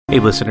Hey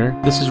listener,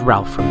 this is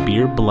Ralph from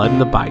Beer, Blood, and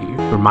the Bayou,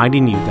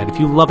 reminding you that if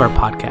you love our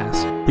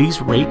podcast,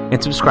 please rate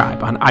and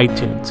subscribe on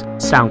iTunes,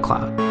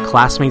 SoundCloud,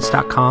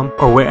 Classmates.com,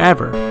 or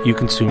wherever you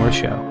consume our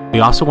show.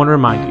 We also want to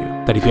remind you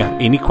that if you have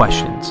any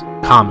questions,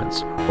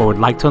 comments, or would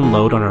like to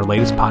unload on our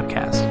latest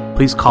podcast,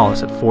 please call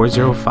us at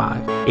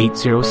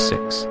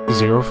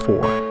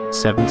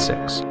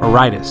 405-806-0476 or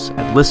write us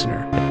at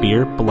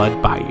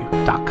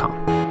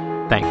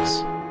listener@beerbloodbayou.com.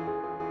 Thanks.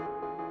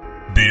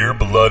 Beer,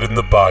 Blood, and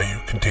the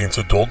Bayou contains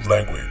adult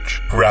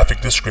language, graphic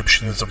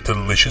descriptions of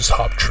delicious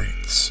hop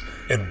treats,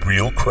 and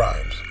real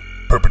crimes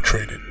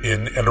perpetrated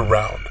in and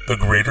around the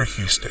greater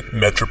Houston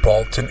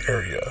metropolitan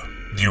area.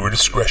 Viewer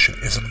discretion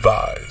is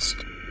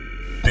advised.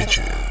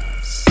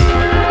 Bitches.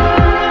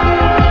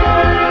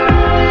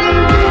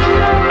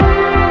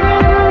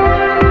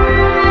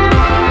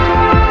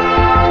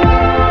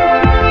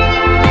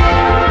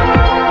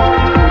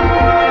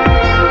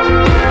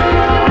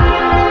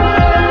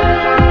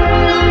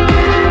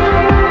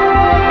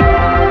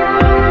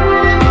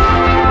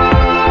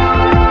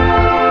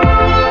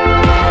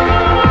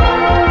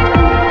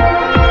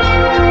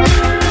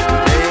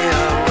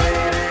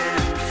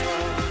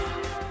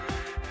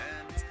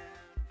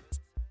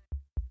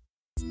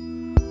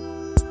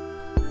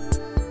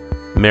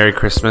 Merry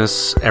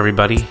Christmas,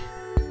 everybody.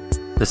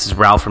 This is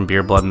Ralph from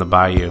Beer, Blood, and the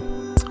Bayou.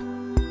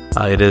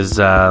 It is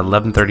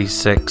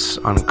 11:36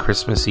 on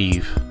Christmas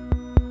Eve.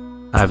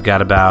 I've got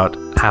about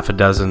half a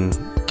dozen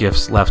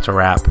gifts left to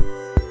wrap.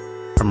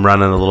 I'm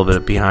running a little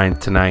bit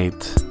behind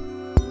tonight,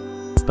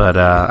 but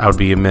I would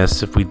be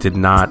amiss if we did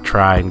not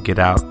try and get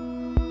out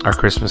our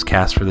Christmas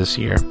cast for this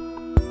year.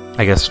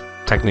 I guess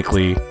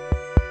technically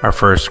our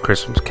first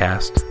Christmas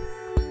cast.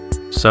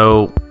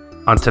 So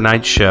on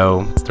tonight's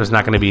show, there's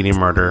not going to be any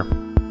murder.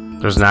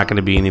 There's not going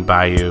to be any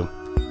Bayou.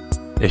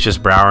 It's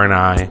just Brower and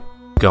I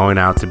going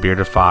out to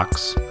Bearded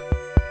Fox,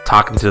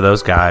 talking to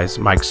those guys,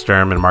 Mike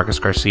Sturm and Marcus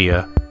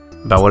Garcia,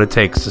 about what it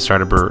takes to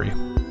start a brewery.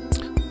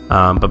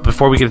 But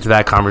before we get into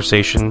that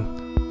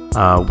conversation,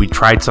 we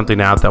tried something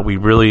out that we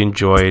really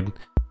enjoyed,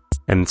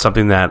 and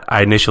something that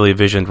I initially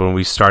envisioned when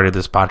we started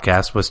this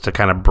podcast was to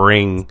kind of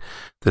bring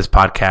this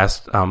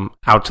podcast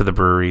out to the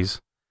breweries,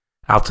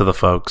 out to the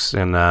folks,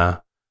 and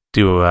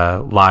do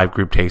a live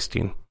group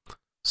tasting.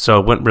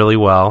 So it went really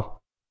well.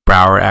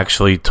 Brower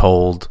actually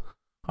told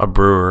a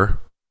brewer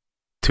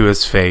to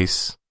his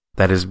face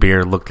that his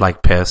beer looked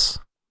like piss.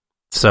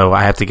 So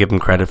I have to give him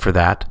credit for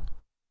that.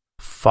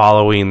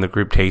 Following the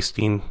group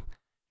tasting,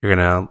 you're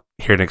going to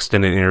hear an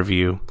extended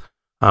interview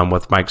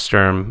with Mike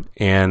Sturm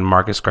and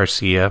Marcus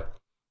Garcia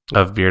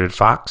of Bearded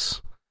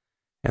Fox.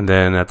 And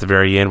then at the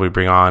very end, we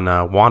bring on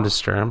Wanda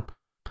Sturm,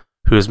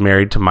 who is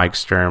married to Mike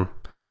Sturm,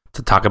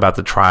 to talk about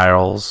the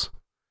trials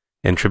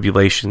and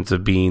tribulations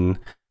of being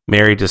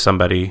married to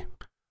somebody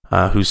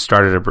who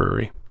started a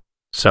brewery.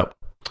 So,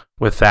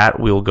 with that,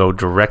 we'll go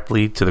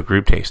directly to the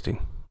group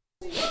tasting.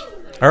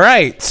 All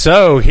right,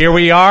 so here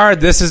we are.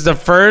 This is the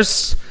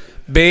first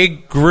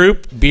big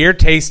group beer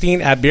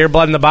tasting at Beer,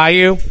 Blood, and the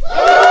Bayou.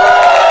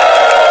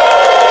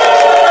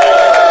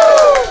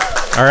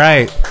 All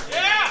right.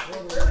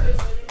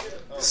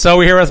 So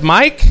we're here with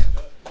Mike.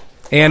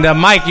 And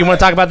Mike, you want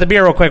to talk about the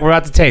beer real quick? We're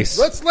about to taste.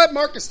 Let's let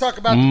Marcus talk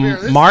about the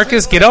beer.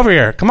 Marcus, get over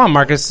here. Come on,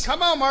 Marcus.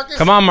 Come on, Marcus.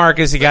 Come on,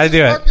 Marcus. You got to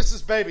do it.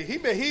 Marcus's baby. He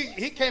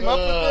came up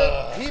with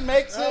it. He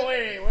makes it.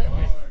 Wait.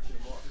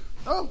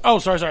 Oh,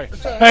 sorry. Hey,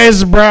 this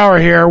is Brower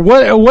here.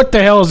 What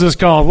the hell is this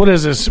called? What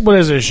is this? What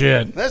is this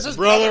shit? This is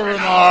Brother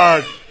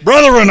Renard.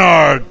 Brother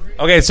Renard.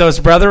 Okay, so it's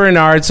Brother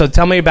Renard. So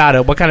tell me about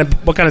it. What kind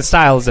of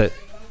style is it?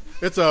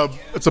 It's a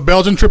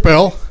Belgian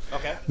Tripel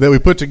that we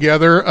put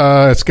together.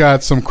 It's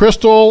got some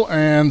Crystal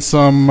and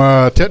some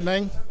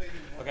Tettnang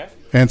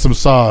and some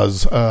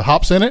Saaz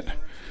hops in it.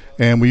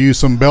 And we use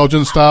some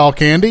Belgian-style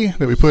candy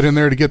that we put in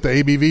there to get the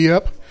ABV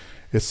up.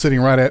 It's sitting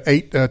right at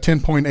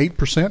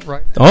 10.8%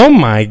 right now. Oh,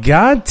 my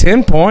God,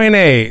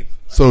 10.8.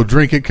 So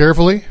drink it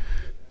carefully.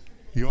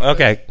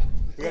 Okay.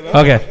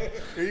 Here,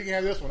 you can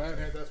have this one. I haven't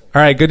had this one.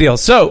 All right, good deal.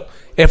 So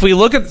if we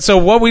look at,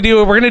 what we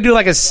do, we're going to do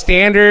like a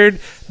standard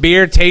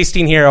beer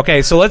tasting here.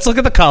 Okay, so let's look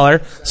at the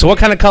color. So what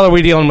kind of color are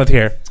we dealing with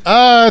here?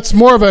 It's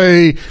more of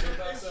it's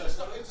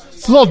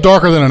a little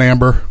darker than an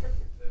amber.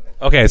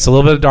 Okay, it's a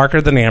little bit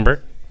darker than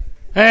amber.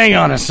 Hang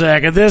on a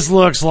second. This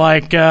looks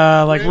like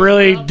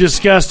really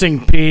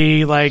disgusting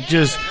pee.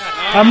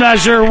 I'm not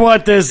sure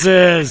what this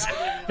is.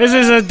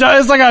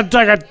 It's like a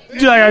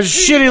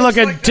shitty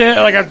looking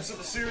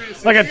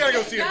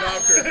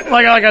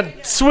like a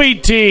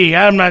sweet tea.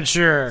 I'm not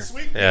sure.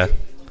 Yeah.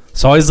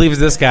 So always leaves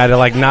this guy to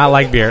not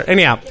like beer.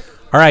 Anyhow,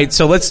 all right.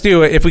 So let's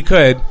do it if we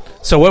could.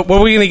 So what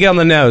are we gonna get on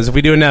the nose if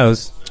we do a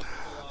nose?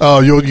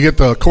 You get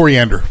the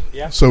coriander.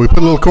 Yeah. So we put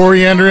a little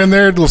coriander in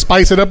there to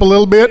spice it up a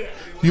little bit.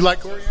 You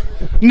like coriander?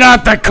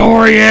 Not the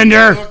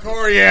coriander. The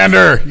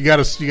coriander. You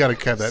gotta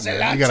cut that in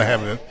there. You gotta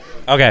have it in.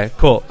 Okay.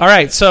 Cool. All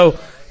right. So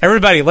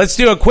everybody, let's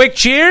do a quick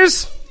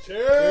cheers.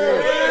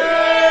 Cheers.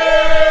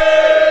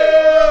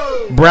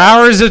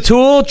 Brower's a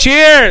tool.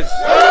 Cheers.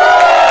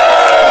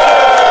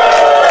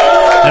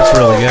 That's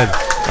really good.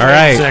 All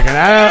right. Second.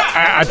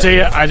 I tell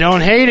you, I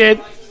don't hate it.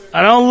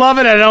 I don't love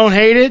it. I don't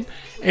hate it.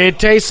 It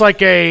tastes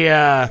like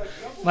a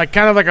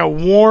kind of like a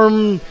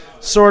warm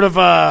sort of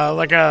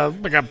like a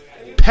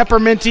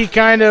pepperminty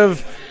kind of.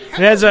 It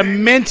has a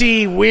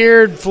minty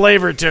weird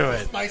flavor to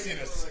it.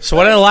 So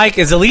what I like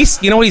is at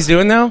least, you know what he's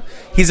doing though?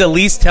 He's at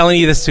least telling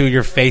you this to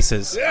your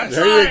faces.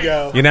 There you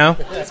go. You know?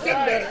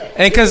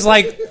 And because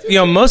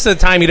most of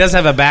the time he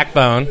doesn't have a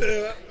backbone.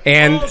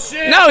 And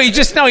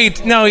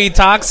he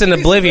talks in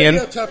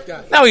oblivion. Tough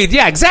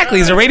guy. Exactly.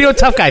 He's a radio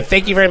tough guy.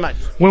 Thank you very much.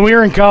 When we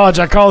were in college,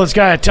 I called this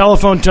guy a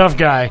telephone tough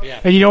guy.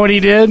 And you know what he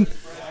did?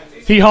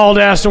 He hauled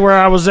ass to where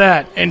I was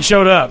at and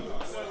showed up.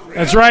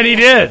 That's right, he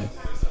did.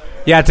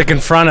 Yeah, to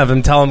confront him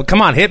and tell him,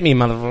 come on, hit me,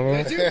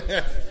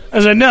 motherfucker. I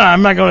said, no,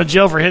 I'm not going to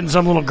jail for hitting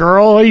some little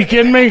girl. Are you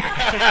kidding me?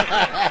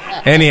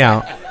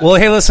 Anyhow. Well,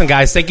 hey, listen,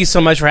 guys. Thank you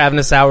so much for having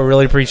us out. We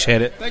really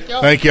appreciate it. Thank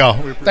y'all. Thank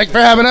you for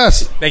having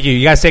us. Thank you.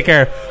 You guys take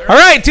care. All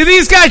right, to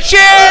these guys,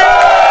 cheers!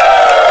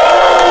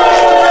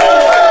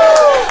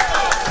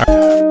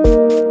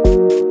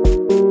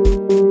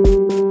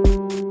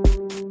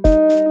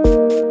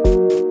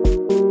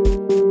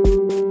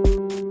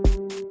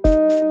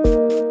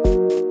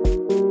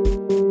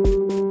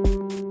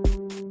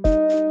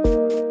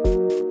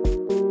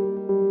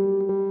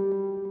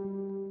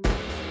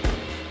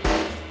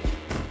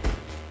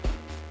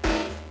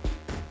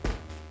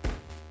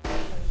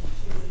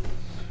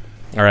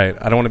 All right,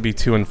 I don't want to be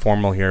too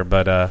informal here,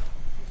 but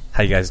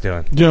how you guys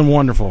doing? Doing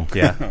wonderful.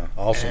 Yeah.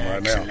 Awesome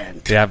right now.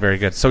 Yeah, very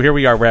good. So here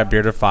we are. We're at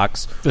Bearded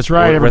Fox. That's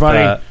right, We're with,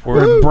 everybody.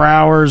 we're We're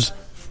Brower's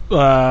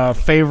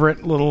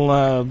favorite little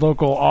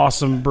local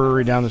awesome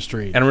brewery down the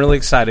street. And I'm really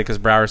excited because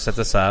Brower set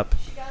this up.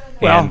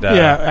 Well, and,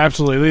 yeah,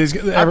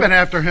 absolutely. I've been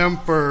after him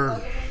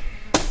for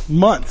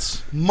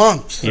months.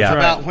 Yeah.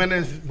 About when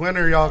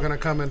are y'all going to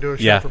come and do a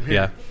show from here?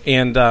 Yeah.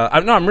 And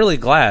I'm really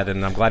glad,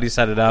 and I'm glad he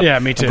set it up. Yeah,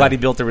 me too. I'm glad he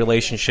built the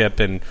relationship,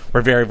 and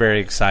we're very, very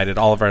excited.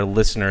 All of our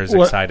listeners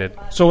excited.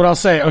 So what I'll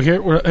say, okay,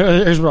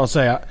 here's what I'll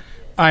say.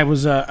 I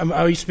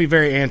used to be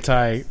very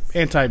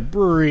anti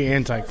brewery,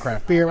 anti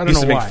craft beer. I don't know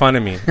why. Used to make fun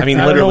of me. I mean,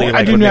 I literally,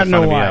 I do would not make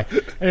know fun why. of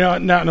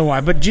me. Not know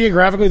why. But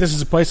geographically, this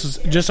is a place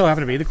that just so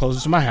happened to be the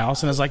closest to my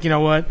house, and I was like, you know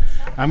what?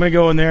 I'm going to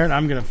go in there and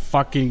I'm going to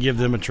fucking give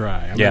them a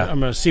try. I'm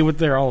going to see what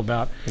they're all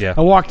about. Yeah.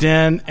 I walked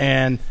in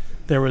and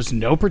there was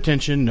no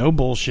pretension, no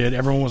bullshit.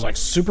 Everyone was like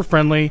super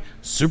friendly,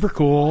 super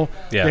cool.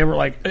 Yeah. They were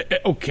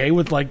like okay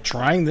with like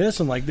trying this,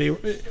 and like there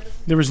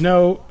was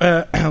no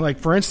like,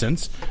 for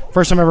instance,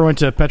 first time I ever went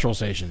to a petrol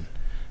station.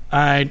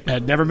 I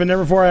had never been there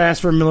before. I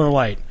asked for a Miller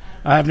Lite.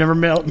 I have never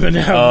been.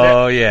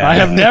 I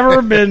have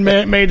never been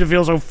made to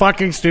feel so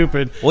fucking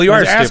stupid. Well, you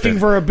are asking stupid.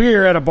 for a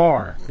beer at a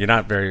bar. You're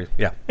not very.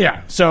 Yeah.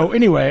 Yeah. So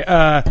anyway,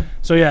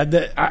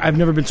 I've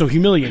never been so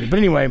humiliated. But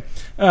anyway,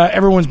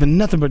 everyone's been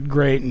nothing but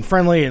great and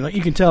friendly, and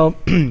you can tell.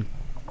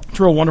 It's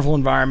a real wonderful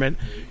environment,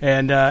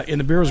 and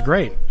the beer was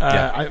great.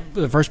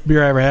 The first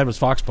beer I ever had was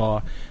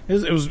Foxpaw.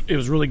 It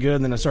was really good,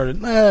 and then I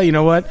started, you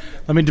know what?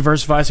 Let me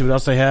diversify, see what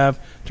else they have.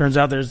 Turns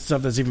out there's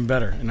stuff that's even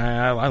better, and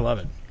I love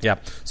it. Yeah.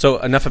 So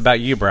enough about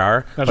you,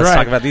 Brower. Let's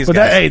talk about these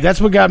guys.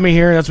 That's what got me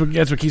here. That's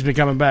what keeps me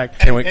coming back.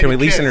 Can we at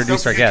least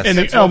introduce our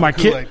guests?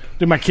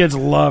 My kids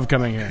love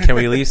coming here. Can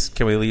we at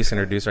least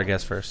introduce our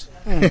guests first?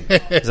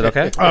 Is it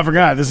okay? Oh, I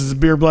forgot. This is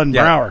Beer, Blood, and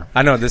Brower.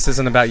 I know this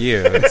isn't about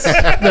you.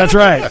 That's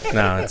right.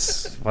 No,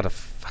 it's what a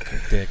fucking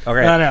dick.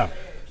 Okay, I know.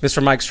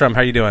 Mr. Mike Strum,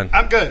 how you doing?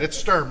 I'm good. It's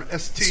Sturm.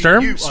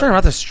 Sturm? Sturm,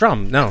 not the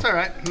Strum. No, That's all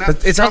right.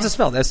 It's how's it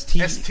spelled?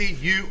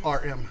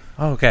 STURM.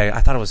 Oh, okay. I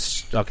thought it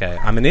was okay.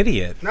 I'm an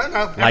idiot. No.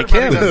 Like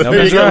him.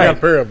 Nobody's Nobody's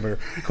right. right.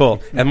 Cool.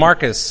 And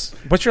Marcus,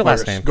 what's your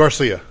last name?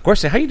 Garcia.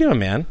 Garcia, how you doing,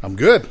 man? I'm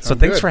good. So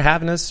thanks for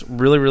having us.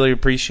 Really, really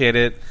appreciate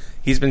it.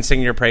 He's been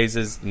singing your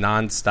praises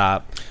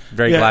nonstop.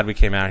 Very glad we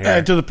came out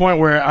here. To the point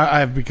where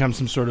I've become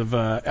some sort of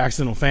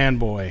accidental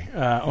fanboy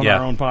on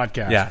our own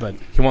podcast. Yeah, but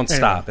he won't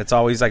stop. It's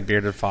always like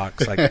Bearded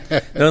Fox. Like,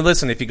 no,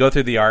 listen. If you go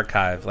through the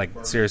archive,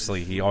 like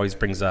seriously, he always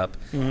brings up.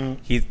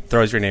 He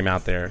throws your name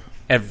out there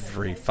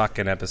every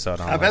fucking episode.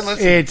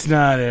 It's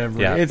not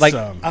every. Yeah, it's like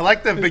I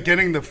like the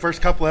beginning, the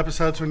first couple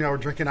episodes when y'all were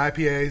drinking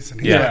IPAs, and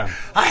he's Yeah. like,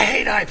 "I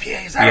hate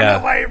IPAs. I don't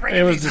know why you're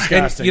bringing It was these."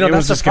 disgusting. And, It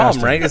that's was the problem,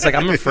 disgusting. right? It's like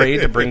I'm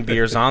afraid to bring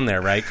beers on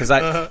there, right? Because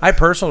I have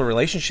personal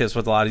relationships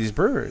with a lot of these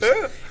brewers,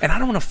 and I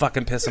don't want to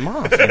fucking piss them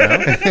off. You know, that's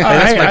my biggest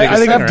I think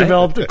thing, I've right?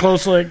 developed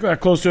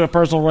close to a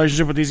personal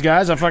relationship with these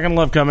guys. I fucking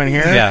love coming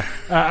here.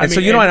 Yeah.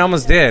 So you know what I and-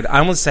 almost did? I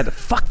almost said,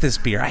 "Fuck this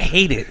beer. I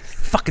hate it.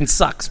 Fucking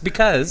sucks,"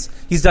 because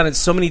he's done it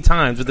so many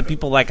times with the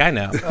people like I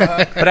know.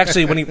 But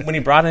actually, when he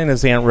brought in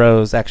his Aunt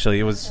Rose, actually,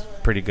 it was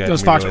pretty good. It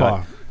was We really Foxpaw.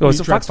 liked- Oh, was it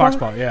You tried Foxpaw?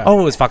 Foxpaw, yeah. Oh,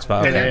 it was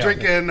Foxpaw. And Okay. you're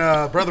drinking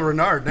Brother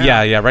Renard now.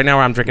 Yeah. Right now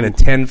I'm drinking a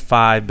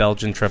 10-5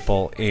 Belgian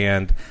triple,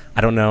 and I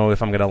don't know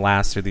if I'm going to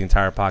last through the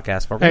entire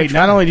podcast. But Hey,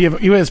 not only do you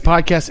have this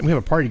podcast, and we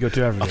have a party to go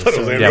to after this.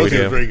 So, Yeah, we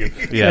do.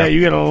 yeah, you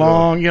get a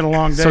long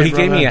day. So he gave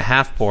brother. me a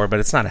half pour,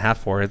 but it's not a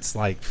half pour. It's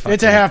like fucking,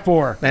 It's a half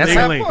pour. That's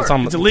Legally. half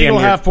pour. It's a legal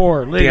damn near- half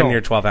pour. Legal. Damn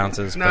near 12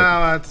 ounces. No,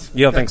 but that's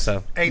you don't think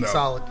so? 8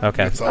 solid.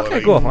 Okay. That's all Okay.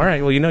 I Cool. All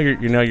right. Well, you know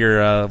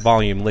your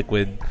volume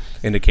liquid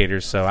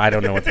indicators, so I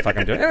don't know what the fuck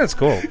I'm doing. Yeah, it's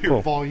cool. Your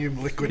Cool.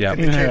 volume liquid Yeah.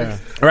 indicators.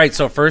 All right.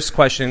 So first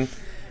question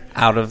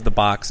out of the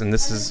box, and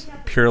this is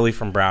purely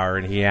from Brower,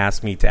 and he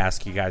asked me to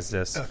ask you guys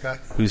this. Okay.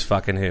 Who's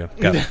fucking who?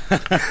 Go.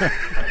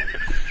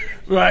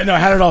 Right. No,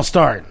 how did it all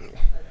start?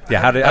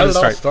 Yeah, how did How it did it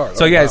all start? start?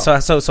 So Oh, yeah, wow.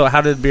 so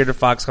how did Bearded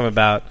Fox come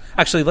about?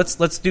 Actually,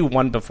 let's do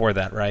one before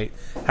that, right?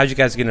 How'd you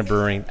guys get into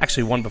brewing?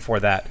 Actually, one before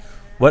that.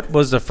 What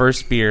was the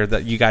first beer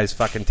that you guys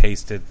fucking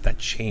tasted that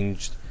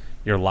changed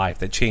your life?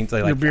 That changed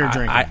like Your beer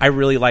drinking. I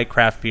really like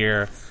craft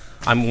beer.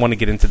 I want to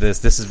get into this.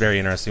 This is very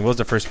interesting. What was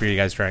the first beer you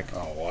guys drank?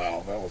 Oh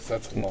wow,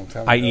 that's a long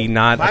time. I.e.,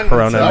 not Mine a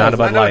Corona, was- not a I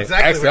Bud know Light.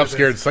 exactly Actually, what I'm it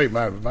scared is. to say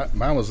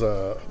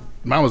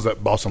mine was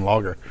that Boston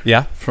Lager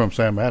Yeah, from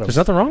Sam Adams. there's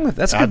nothing wrong with that.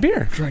 That's a good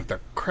beer. Drank the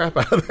crap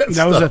out of that.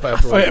 That was stuff but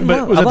afterwards.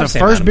 No, was I it the love Sam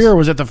first Adams. beer, or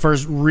was it the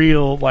first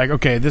real, like,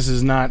 okay, this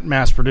is not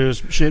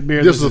mass-produced shit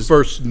beer? This is the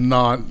first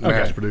non-mass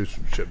Okay. produced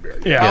shit beer.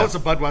 Yeah. I was a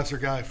Budweiser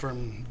guy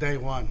from day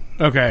one.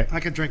 Okay. I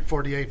could drink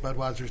 48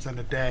 Budweisers in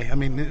a day. I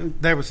mean,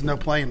 there was no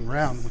playing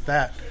around with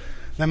that.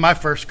 Then my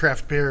first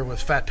craft beer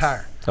was Fat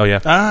Tire. Oh yeah,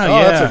 Ah, Oh,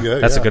 yeah.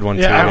 that's a good one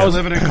Yeah, too. I I was was-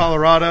 living in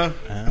Colorado.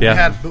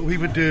 Yeah. We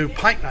would do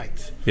pint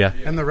nights. Yeah.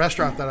 In the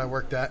restaurant that I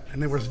worked at,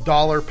 and there was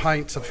dollar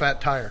pints of Fat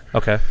Tire.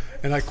 Okay.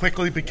 And I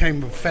quickly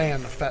became a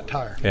fan of Fat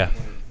Tire. Yeah.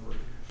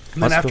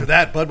 And then That's after cool.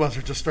 that,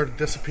 Budweiser just started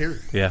disappearing.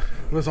 Yeah.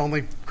 It was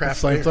only craft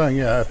Same beer. thing,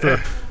 yeah.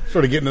 After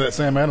started getting to that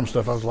Sam Adams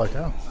stuff, I was like,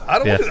 oh. I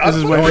don't Yeah. want to, This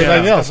is way anything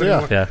beyond else,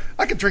 yeah. Yeah.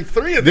 I could drink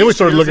 3 of Then we these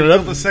started beers looking and it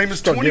feel up, the same as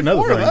start getting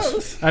other 24 of things.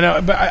 those. I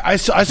know, but I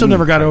still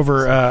never got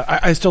over.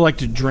 I still like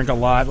to drink a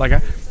lot. Like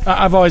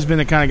I've always been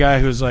the kind of guy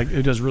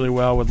who does really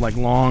well with like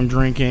long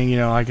drinking. You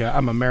know, like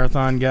I'm a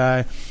marathon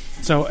guy,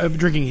 so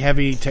drinking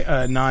heavy,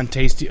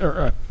 non-tasty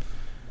or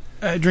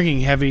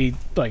drinking heavy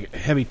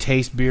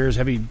taste beers,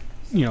 heavy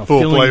Full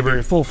filling flavored.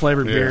 beer, full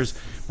flavored Yeah. beers.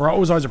 Were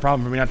always a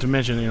problem for me. Not to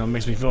mention, it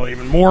makes me feel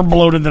even more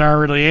bloated than I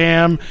really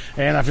am,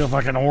 and I feel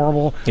fucking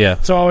horrible. Yeah.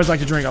 So I always like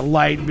to drink a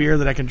light beer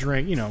that I can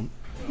drink.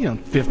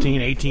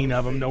 15, 18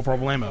 of them, no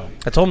problemo.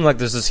 I told him like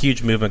there's this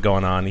huge movement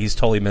going on. He's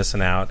totally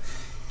missing out.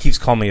 Keeps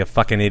calling me a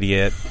fucking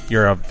idiot.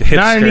 You're a hipster.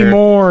 Not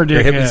anymore,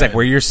 You're hip. dickhead. He's like,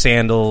 wear your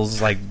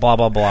sandals, like blah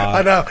blah blah.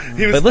 I know.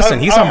 He was, But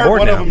listen, he's I on heard board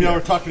one now. of them y'all were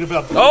talking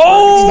about.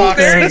 Oh, Birkenstocks.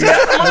 there he's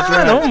got him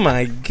on. Oh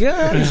my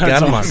god, he's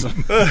got him on.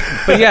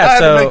 But I yeah, had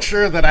to so make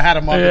sure that I had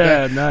them on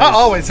Yeah, today. nice. I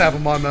always have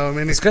them on, though. I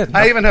mean, It's good.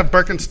 I even have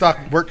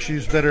Birkenstock work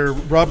shoes that are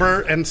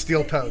rubber and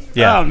steel-toed.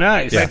 yeah, Oh,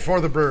 nice. Made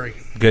for the brewery.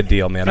 good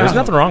deal, man. There's Oh.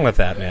 nothing wrong with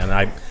that,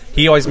 man.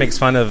 He always makes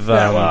fun of.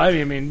 Yeah, well,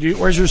 I mean,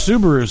 where's your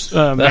Subarus,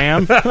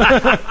 ma'am?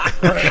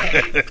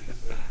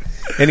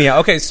 Anyhow,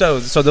 okay, so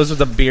those are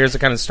the beers that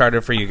kind of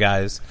started for you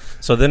guys.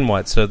 So then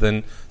what?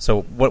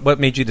 So what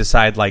made you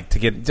decide like to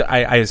get?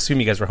 I assume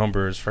you guys were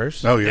homebrewers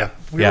first. Oh, yeah.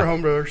 We Yeah. were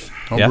homebrewers.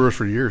 Homebrewers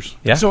for years.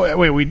 Yeah. So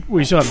wait,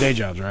 we still have day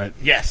jobs, right?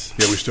 Yes.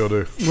 Yeah, we still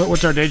do.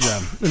 What's our day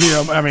job?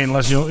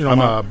 Unless you don't I'm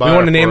want- a We buyer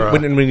want to name. for,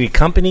 We need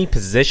company,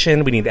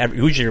 position. We need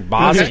who's your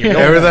boss. Yeah. Your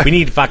Everything. We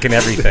need fucking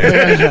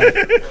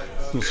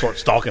everything. start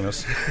stalking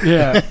us.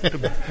 yeah.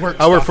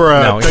 I work for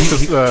No,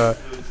 Texas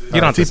you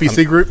don't have to-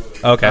 TPC Group.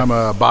 Okay. I'm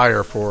a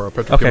buyer for a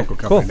Okay, petrochemical cool.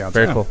 company downtown.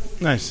 Very cool.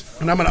 Nice.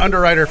 And I'm an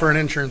underwriter for an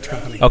insurance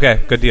company. Okay,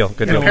 good deal.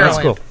 Good deal. That's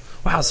Pearland. cool.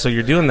 Wow, so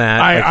you're doing that.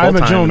 like, I'm a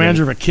full-time, general and then-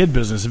 manager of a kid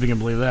business, if you can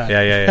believe that.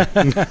 Yeah.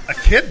 A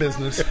kid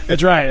business.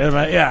 That's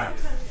right. Yeah.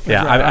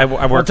 Yeah, I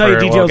work I'll tell for you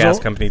an oil details gas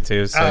all- company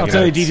too. So I'll you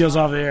tell know, you it's- details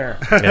off the air.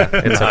 Yeah,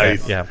 it's okay.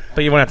 Nice. Yeah,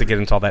 but you won't have to get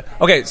into all that.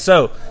 Okay,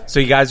 so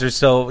you guys are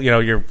still,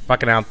 you're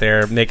fucking out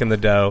there making the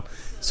dough.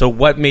 So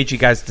what made you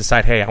guys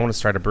decide? Hey, I want to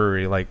start a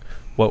brewery. Like,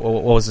 what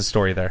was the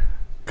story there?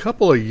 A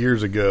couple of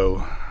years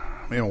ago,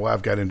 me and my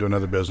wife got into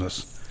another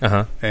business,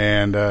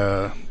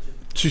 and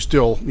she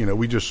still,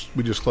 we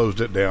just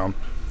closed it down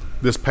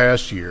this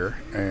past year,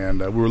 and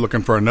we were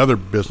looking for another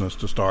business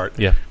to start.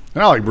 Yeah.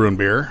 And I like brewing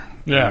beer.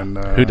 Yeah. And,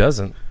 Who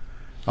doesn't?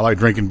 I like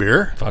drinking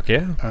beer. Fuck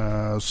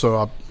yeah. So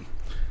I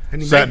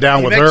And he sat make- down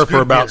he with makes her for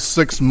good about beer.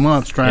 6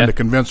 months trying Yeah. to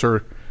convince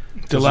her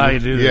To allow you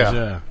to do this,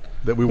 yeah.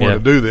 that we wanted Yeah.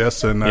 to do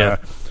this, and Yeah.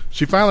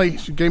 she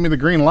gave me the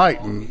green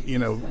light. And you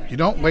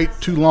don't wait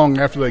too long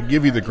after they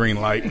give you the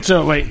green light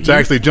So wait, to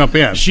actually jump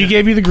in. she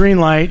gave you the green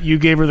light. You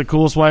gave her the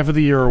coolest wife of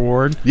the year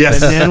award.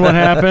 Yes. And then what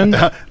happened?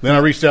 Then I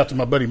reached out to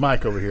my buddy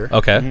Mike over here,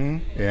 Okay.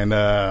 and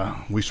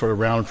we sort of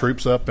rounded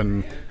troops up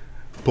and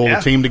pulled Yeah.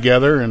 a team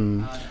together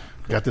and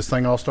got this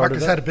thing all started.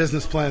 Marcus up. had a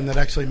business plan that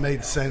actually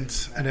made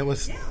sense, and it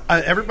was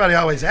everybody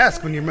always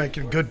asks when you're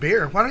making good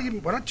beer, why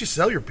don't you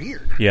sell your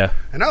beer? Yeah.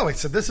 And I always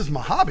said, this is my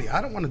hobby.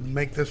 I don't want to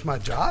make this my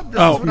job. This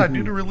Oh. is what I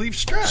do to relieve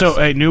stress. So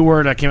a new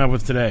word I came up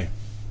with today: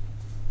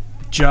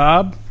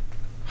 job,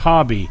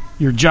 hobby.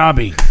 Your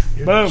jobby.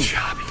 Boom.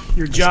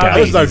 your guy. job.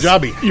 This is our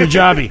jobby. Your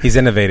jobby. He's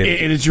innovative.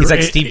 He's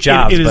like Steve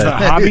Jobs. It is but the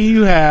hobby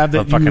you have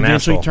that you fucking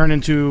eventually asshole. turn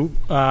into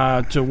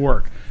to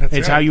work. It's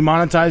right. how you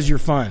monetize your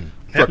fun.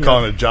 We're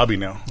calling it a jobby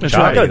now. That's Jobby,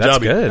 right. got a that's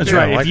jobby. good. That's Yeah, I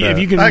right. like If that.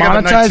 you can I got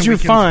a nights monetize and your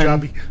weekends fun,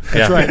 jobby.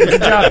 that's right. It's a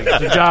jobby.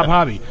 It's a job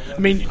hobby. I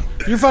mean,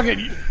 you're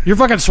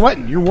fucking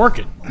sweating. You're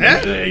working.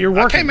 Yeah. You're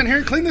I working. came in here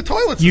and cleaned the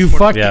toilets. You this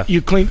morning. fuck. Yeah.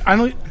 You clean. I I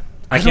don't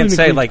can't even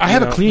say clean- like I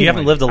have a clean. you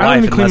haven't one. lived a I don't life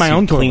even clean unless my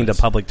own you've cleaned a toilets.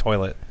 public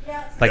toilet.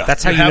 Like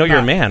that's how you have know you're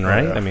a not. man,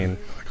 right? I mean,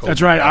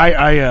 That's right.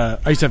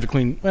 I used to have to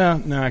clean. Well,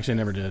 no, actually, I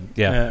never did.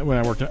 Yeah. When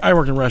I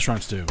worked in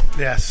restaurants too.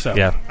 Yes. So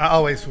yeah. I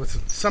always was.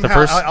 Somehow,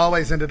 first- I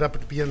always ended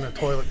up being the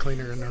toilet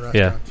cleaner in the restaurant.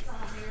 Yeah.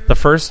 The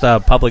first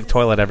public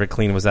toilet ever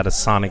cleaned was at a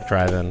Sonic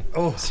drive-in.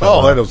 Oh,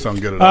 Oh, that doesn't sound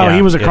good at all. Oh, Yeah,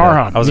 he was a yeah, car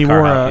yeah. hop. I was a he car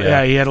wore. hop,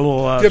 yeah. He had a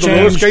little. You have the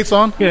roller change. skates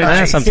on? He had a Yeah, cha- he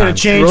had a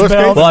sometimes. change Roller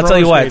belt. skates? Well, I'll and tell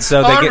you roller what. skates.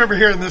 So I they remember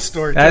hearing this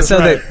story. so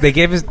Right. they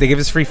gave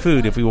us free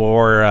food if we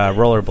wore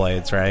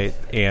rollerblades, right?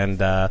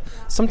 And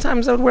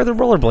sometimes I would wear the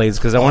rollerblades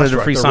because I wanted That's a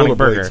right, free they're Sonic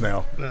rollerblades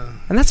burger. now.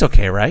 And that's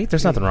okay, right?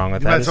 There's nothing wrong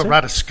with You might that. as Is well there?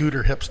 ride a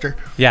scooter, hipster.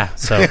 Yeah.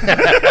 So.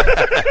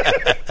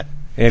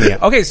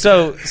 Anyhow, okay.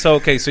 So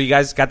you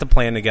guys got the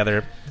plan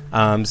together.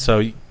 So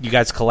you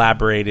guys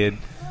collaborated.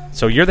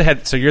 So you're the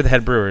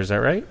head brewer, is that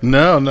right?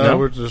 No,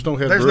 No? there's no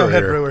head There's brewer no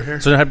head here. brewer here.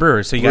 So the head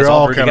brewers. So you guys We're all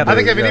all brew kind of together.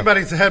 I think if Yeah.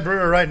 anybody's the head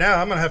brewer right now,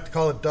 I'm going to have to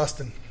call it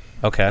Dustin.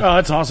 Okay. Oh,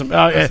 that's awesome.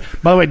 By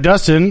the way,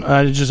 Dustin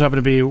just happened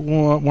to be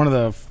one of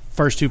the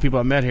first two people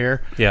I met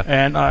here. Yeah.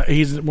 And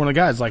he's one of the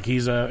guys. Like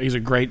he's a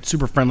great,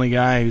 super friendly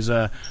guy. He's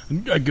a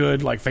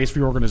good like face for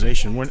your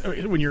organization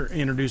when you're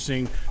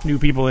introducing new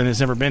people and has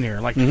never been here.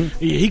 Like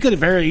he could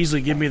have very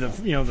easily give me the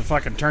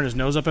fucking turn his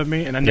nose up at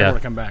me and I never Yeah. would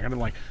have come back. I'd be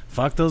like,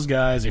 fuck those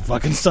guys. They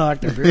fucking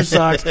suck. Their beer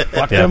sucks.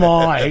 Fuck them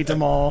all. I hate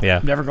them all.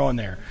 Yeah. Never going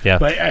there. Yeah.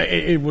 But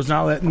it was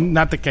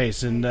not the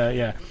case. And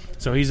yeah.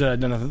 So he's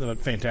done a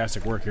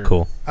fantastic work here.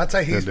 Cool. I'd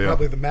say he's Good deal.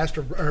 probably the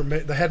master or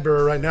the head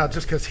brewer right now,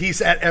 just because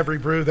he's at every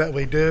brew that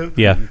we do.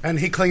 Yeah. and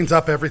he cleans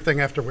up everything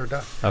after we're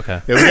done.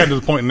 Okay. Yeah, we got to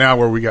the point now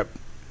where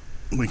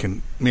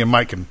me and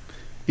Mike can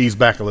ease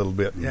back a little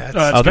bit. And Yeah,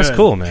 Oh, that's good.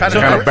 cool, man.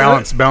 Kinda- kind of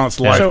balance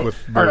life So with.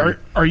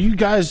 are you two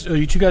guys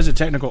the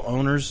technical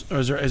owners? Or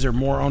is there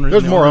more owners?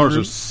 There's in the more owner owners.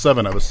 group? There's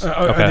 7 of us.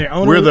 Are Okay. they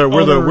owner- we're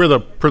owner- the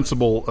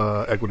principal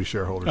equity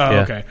shareholders. Oh,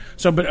 Yeah. okay.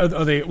 So, but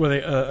are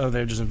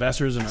they just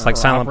investors and It's like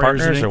silent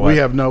partners or what?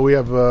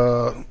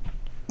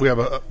 we have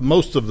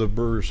most of the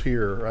brewers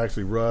here are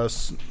actually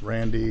Russ,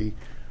 Randy,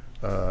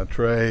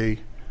 Trey.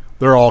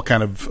 They're all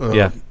kind of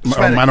Yeah.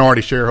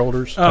 minority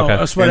shareholders. Oh,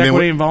 Okay. sweat And then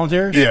equity we- and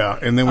volunteers. Yeah,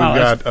 and then we've Oh,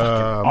 that's got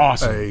fucking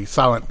awesome. a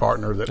silent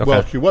partner that. Okay.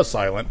 Well, she was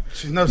silent.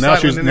 She's no now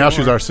silent she's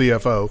anymore. our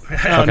CFO.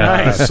 Oh,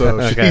 nice.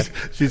 So Okay.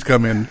 she's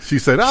come in. She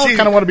said, "I She-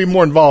 kind of want to be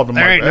more involved." I'm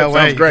There like, ain't "That no way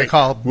sounds you great. could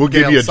call We'll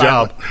give Gail you a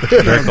job.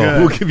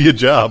 We'll give you a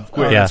job. Oh,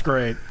 Quick." Yeah. that's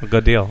great.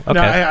 Good deal.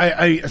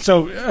 Okay.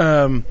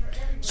 No,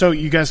 so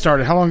you guys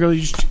started. How long ago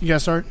did you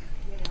guys start?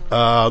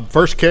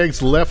 First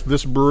kegs left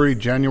this brewery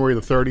January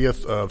the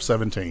 30th of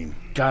 17.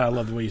 God, I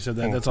love the way you said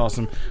that. That's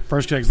awesome.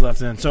 First kegs left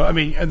then. So I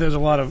mean, there's a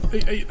lot of.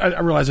 I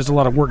realize there's a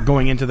lot of work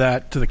going into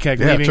that to the keg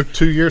Yeah, it leaving. took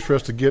 2 years for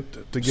us to get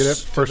it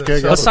first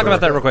keg. Let's out talk the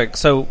about that door. real quick.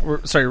 So,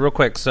 real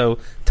quick. So,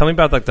 tell me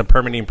about like the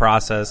permitting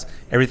process,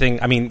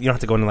 everything. I mean, you don't have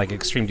to go into like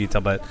extreme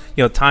detail, but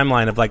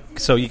timeline of like.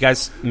 So, you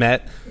guys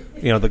met.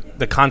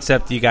 The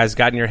concept you guys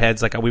got in your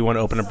heads, like we want to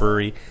open a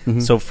brewery.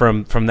 So,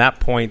 from that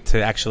point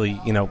to actually,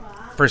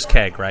 first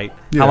keg, right?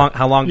 Yeah.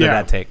 How long did Yeah.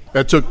 that take?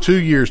 That took 2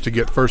 years to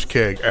get first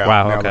keg out.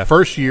 Wow, Now, okay. the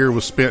first year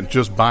was spent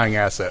just buying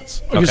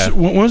assets. Okay, so Okay.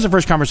 when was the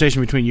first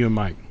conversation between you and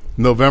Mike?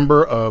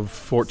 November of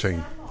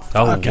 14.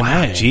 Oh Fucking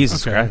wow, A.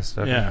 Jesus Okay. Christ!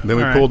 Okay. Yeah. Then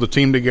we All pulled right. the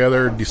team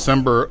together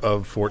December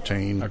of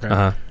 14. Okay.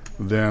 Uh-huh.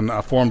 Then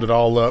I formed it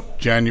all up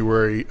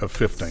January of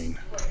 15.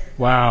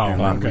 Wow. And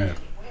then Okay.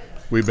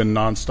 we've been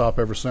nonstop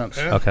ever since.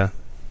 Okay.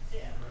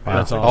 Wow.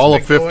 That's awesome. All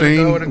of Big going, 15,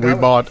 going, and we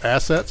going. bought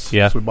assets.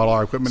 Yeah. So we bought all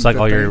our equipment. It's like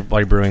all 15.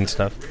 your brewing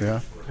stuff. Yeah.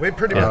 We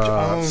pretty much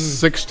own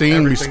 16, we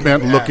everything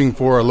spent we have. looking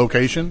for a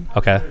location.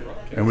 Okay.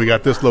 And we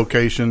got this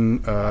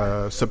location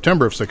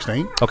September of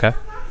 16. Okay.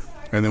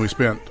 And then we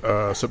spent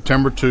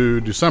September to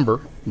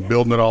December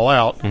building it all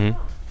out,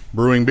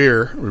 brewing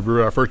beer. We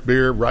brewed our first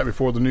beer right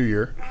before the new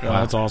year, Oh,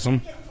 that's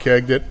awesome.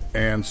 kegged it,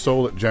 and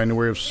sold it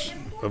January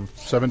of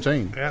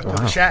 17. Yeah, to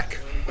the shack.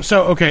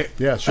 So okay.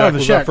 Yeah, Oh, Shack the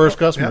was Shack. our first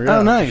customer. Oh,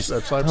 Yeah. nice.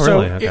 That's like, Oh,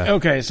 So really? Okay.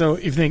 okay. So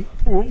if you think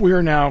we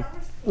are now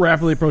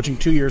rapidly approaching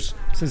 2 years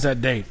since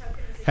that date,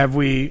 have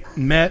we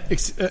met,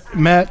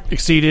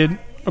 exceeded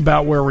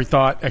about where we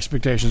thought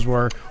expectations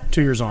were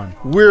 2 years on?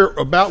 we're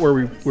about where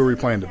we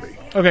planned to be.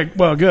 Okay,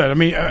 well, good. I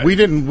mean, We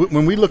didn't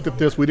when we looked at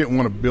this, we didn't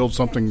want to build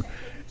something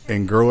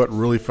and grow it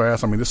really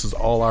fast. I mean, this is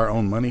all our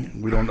own money.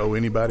 We don't owe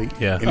anybody.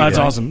 Yeah. anything. that's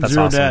awesome. That's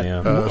Zero awesome, debt.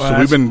 yeah. So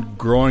we've been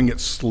growing it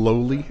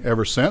slowly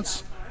ever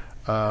since.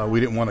 We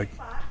didn't want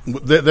to.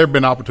 There have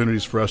been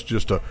opportunities for us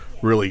just to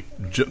really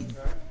jump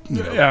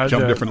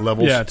different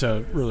levels. Yeah,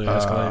 to really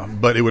escalate.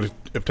 But it would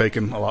have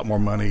taken a lot more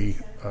money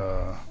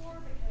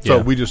So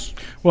Yeah. we just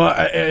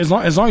as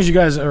long as you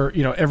guys are,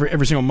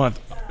 every single month.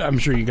 I'm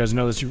sure you guys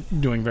know this. You're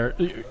doing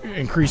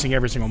increasing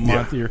every single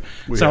month. Yeah,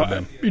 we So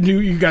have been.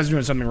 you guys are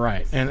doing something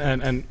right,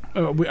 and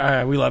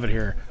we love it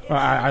here.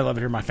 I love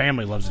it here. My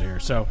family loves it here.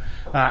 So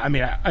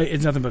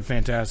it's nothing but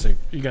fantastic.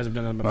 You guys have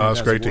done nothing but it's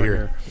fantastic great to work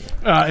hear.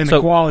 here. And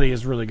the quality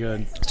is really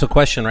good. So,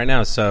 question right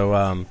now.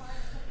 So,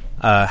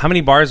 how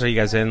many bars are you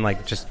guys in?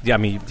 Like, do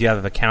you have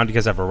an account? Do you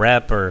guys have a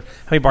rep, or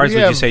how many bars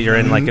would you say you're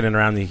in, like in and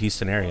around the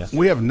Houston area?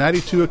 we have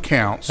 92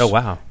 accounts. Oh,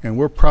 wow. And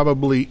we're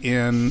probably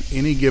in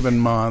any given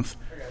month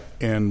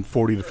in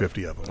 40 to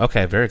 50 of them.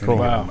 Okay, very cool.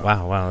 Wow.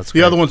 Wow, that's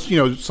The great. other ones,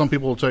 some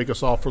people will take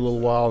us off for a little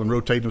while and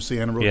rotate us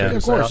in and rotate Yeah.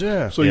 us Of course, out.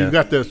 yeah. So Yeah.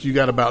 you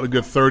got about a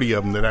good 30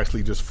 of them that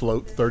actually just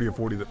float, 30 or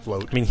 40 that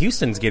float. I mean,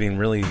 Houston's getting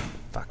really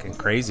fucking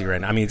crazy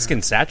right now. I mean, it's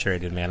getting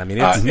saturated, man. I mean,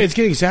 it's It's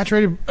getting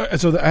saturated. I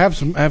have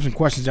some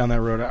questions down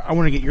that road. I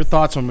want to get your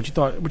thoughts on what you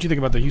think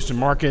about the Houston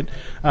market.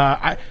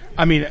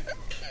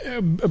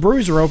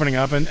 Breweries are opening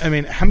up, and I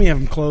mean, how many of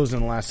them closed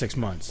in the last 6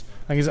 months?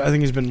 I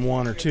think it's been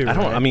one or two. I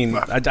don't. right? I mean,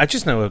 I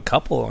just know a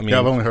couple. I mean, Yeah,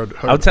 I've only heard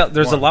I would tell.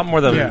 There's one. a lot more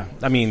than. Yeah.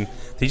 I mean,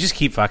 they just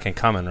keep fucking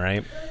coming,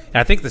 right? And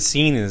I think the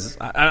scene is.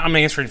 I'm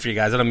answering for you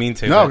guys. I don't mean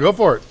to. No, but- go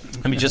for it.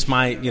 I mean, just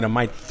my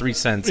 3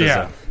 cents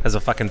Yeah. as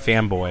a fucking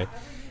fanboy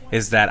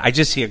is that I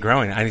just see it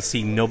growing. I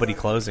see nobody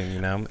closing.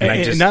 And I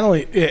And just not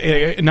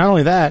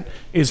only that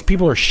is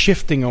people are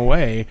shifting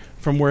away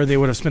from where they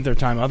would have spent their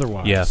time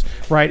otherwise. Yeah.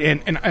 Right.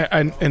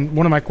 And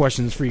one of my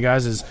questions for you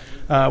guys is,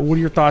 what are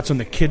your thoughts on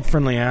the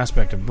kid-friendly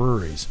aspect of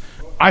breweries?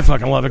 I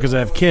fucking love it because I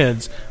have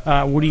kids.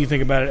 What do you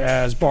think about it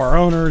as bar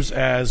owners,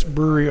 as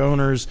brewery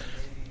owners?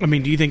 I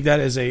mean, do you think that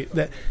is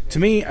that to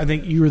me? I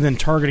think you are then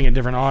targeting a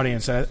different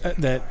audience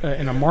that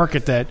in a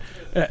market that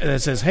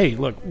says, "Hey,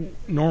 look,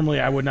 normally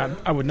I would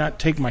not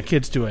take my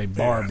kids to a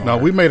bar." No,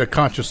 we made a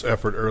conscious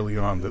effort early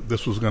on that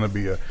this was going to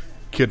be a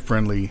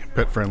kid-friendly,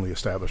 pet-friendly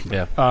establishment.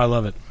 yeah, I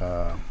love it.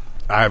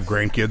 I have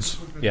grandkids.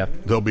 yeah.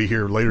 They'll be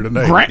here later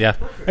today. Yeah.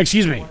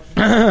 Excuse me.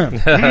 I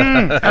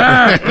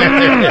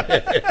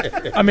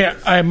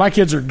mean, my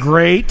kids are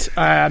great.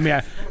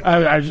 I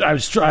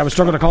was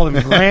struggling to call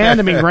them grand.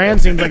 I mean,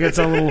 grand seems like it's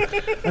a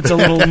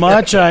little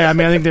much. I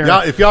think they're.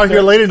 If y'all are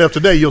here late enough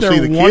today, you'll They're see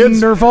the kids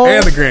wonderful.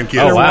 and the grandkids.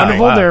 They're Oh, wow.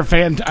 wonderful. Wow.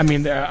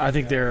 They're I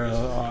think they're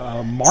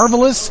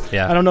marvelous.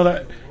 Yeah. I don't know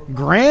that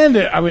grand.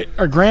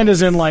 Or grand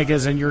as in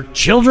your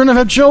children have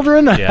had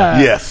children. Yeah.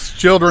 Yes,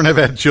 children have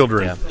had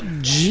children. Yeah.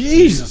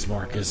 Jesus,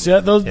 Marcus.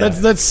 Yeah,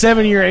 that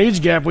 7-year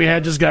age gap we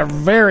had just got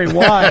very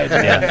wide.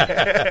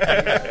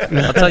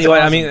 I'll tell you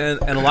what. I mean,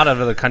 in a lot of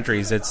other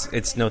countries,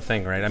 it's no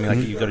thing, right? I mean, like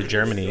you go to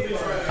Germany,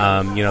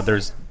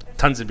 there's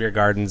tons of beer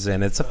gardens,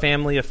 and it's a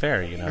family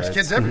affair. There's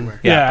kids everywhere.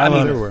 Yeah, I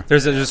love it. mean,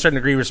 there's a certain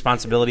degree of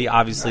responsibility,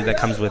 obviously, that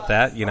comes with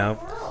that. You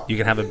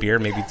can have a beer,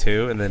 maybe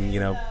two, and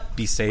then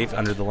be safe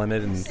under the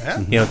limit, and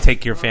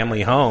take your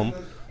family home.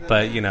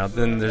 But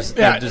then there's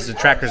the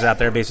trackers out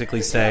there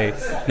basically say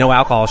no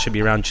alcohol should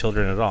be around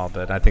children at all.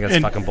 But I think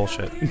that's fucking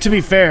bullshit. And to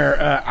be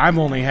fair, I've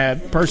only I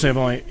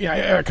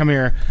come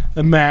here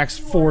the max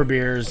 4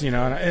 beers, and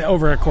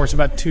over a course of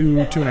about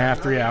 2.5,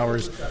 3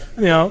 hours,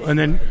 and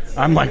then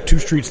I'm like 2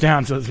 streets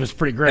down, so it's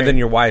pretty great. And then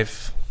your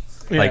wife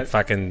Yeah.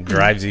 fucking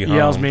drives you home.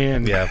 yells me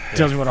and Yeah.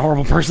 tells me what a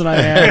horrible person I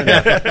am.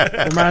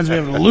 And reminds me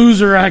of a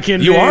loser I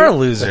can be. You are a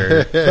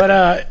loser.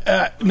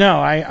 But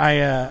no,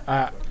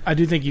 I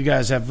do think you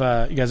guys have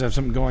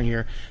something going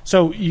here.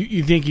 So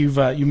you think you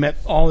met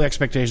all the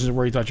expectations of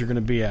where you thought you're going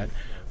to be at.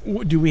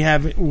 What do we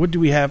have?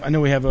 I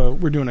know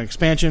we're doing an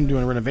expansion,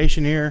 doing a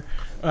renovation here.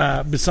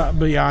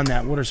 Beyond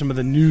that, what are some of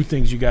the new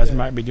things you guys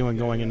might be doing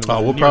going into the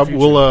near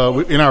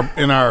future? In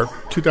our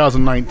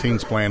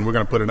 2019's plan, we're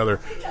going to put another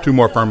 2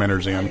 more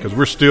fermenters in because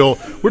we're to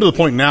the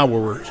point now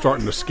where we're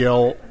starting to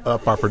scale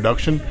up our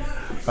production.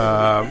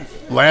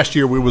 Last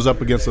year we was up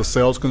against a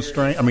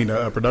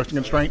production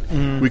constraint.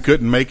 We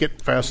couldn't make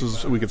it fast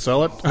as we could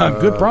sell it.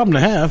 Good problem to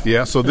have.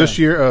 Yeah, so this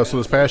year,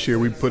 this past year,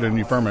 we put a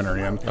new fermenter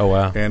in. Oh,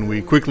 wow. And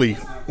we quickly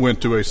went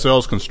to a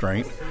sales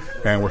constraint,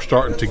 and we're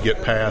starting to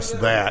get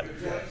past that.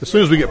 As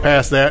soon as we get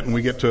past that and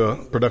we get to a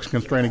production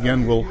constraint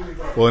again, we'll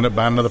end up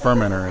buying another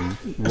fermenter, and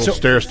we'll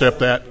stair-step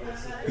that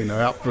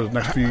out for the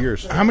next few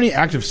years. How many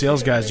active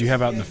sales guys do you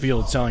have out in the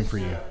field selling for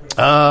you? 2.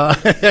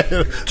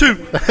 That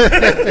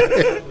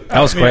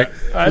was quick.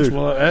 That's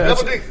about. I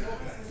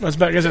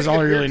guess that's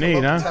all you really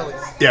need, huh?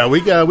 Yeah,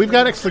 we've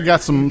actually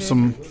got some.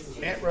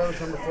 Ant Rose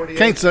number 48.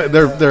 Can't say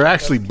they're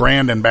actually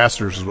brand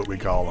ambassadors is what we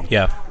call them.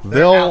 Yeah.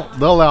 They're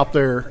out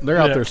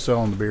there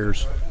selling the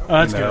beers.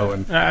 That's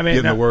and good. I mean,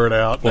 getting the word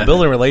out. Well,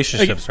 building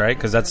relationships, right?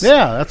 Because that's what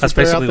they're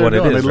basically out what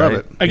there it doing. is. They love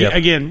right? it.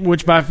 Again,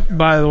 which by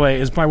the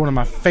way is probably one of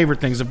my favorite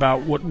things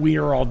about what we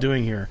are all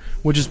doing here,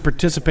 which is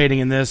participating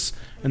in this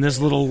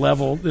little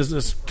level,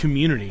 this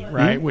community,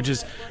 right? Mm-hmm. Which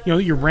is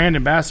your brand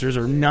ambassadors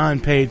are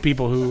non-paid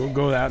people who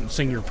go out and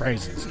sing your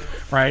praises,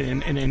 right?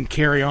 And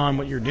carry on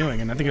what you're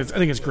doing, and I think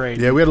it's great.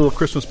 Yeah, we had a little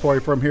Christmas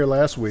party from here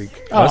last week.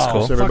 Oh, that's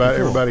cool. So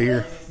everybody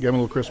here gave them a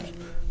little Christmas.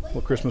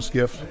 little Christmas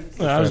gift.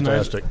 That was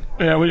nice. Fantastic.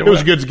 Yeah, It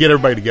was good to get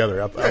everybody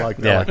together. I like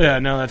that. Yeah. I like that. Yeah,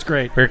 no, that's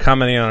great. We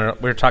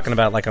were talking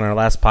about like on our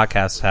last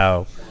podcast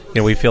how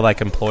we feel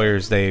like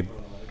employers they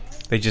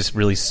just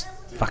really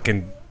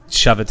fucking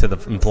shove it to the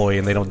employee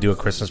and they don't do a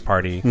Christmas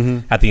party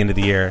at the end of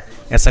the year.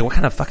 And it's like, what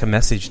kind of fucking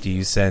message do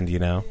you send,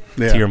 to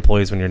your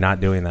employees when you're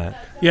not doing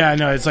that? Yeah, I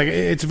know. It's like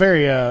it's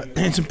very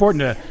it's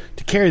important to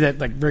carry that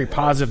like very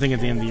positive thing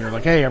at the end of the year.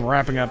 Like, hey, I'm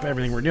wrapping up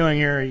everything we're doing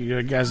here.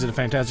 You guys did a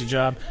fantastic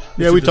job.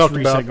 Yeah, we talked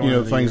about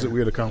things that we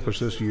had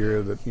accomplished this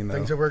year that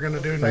things that we're going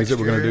to do next year. Things that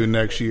we're going to do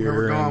next year. Where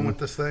we're going with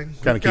this thing.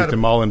 Kind of keep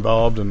them all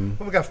involved. And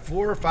we got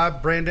 4 or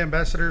 5 brand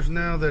ambassadors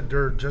now that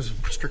are just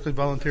strictly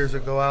volunteers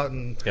that go out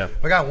and. Yeah.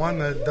 I got one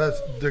that does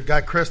the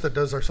guy Chris that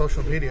does our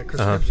social media.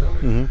 Chris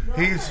Gibson.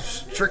 He's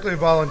strictly a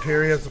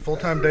volunteer. He has a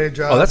full-time day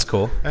job. Oh, that's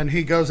cool. And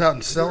he goes out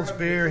and sells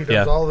beer. He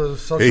does all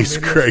those social He's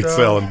media great stuff.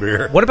 selling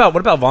beer. What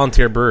about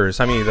volunteer brewers?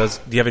 I mean, do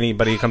you have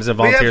anybody who comes in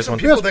volunteers? We have some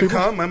people that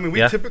come. I mean,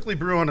 we typically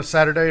brew on a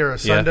Saturday or a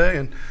Sunday,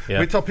 and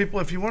we tell people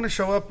if you want to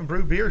show up and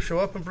brew beer, show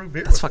up and brew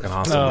beer. That's fucking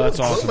awesome. Oh, that's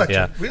awesome. We'll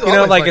Yeah.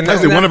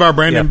 Actually, one of our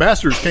brand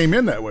ambassadors came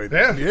in that way.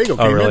 Yeah. Diego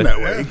came really? in that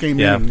way. He came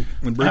in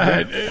and brewed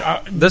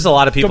beer. There's a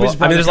lot of people. Don't be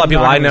surprised There's a lot of if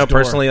people I'm I knocking know his door.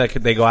 personally. Like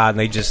they go out and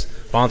they just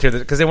volunteer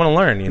because they want to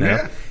learn.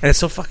 Yeah. And it's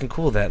so fucking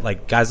cool that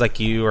like guys like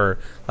you or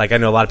like I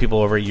know a lot of people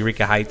over at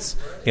Eureka Heights.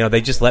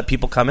 They just let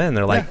people come in.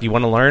 They're like, you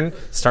want to learn?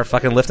 Start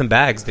fucking lifting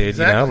bags, dude.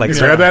 Exactly. Like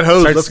Grab that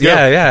hose. Let's go.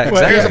 Yeah, Well,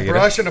 exactly. here's a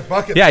brush and a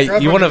bucket. Yeah,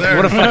 Scrub you want under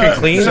to there. fucking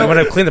clean? You want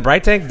to clean the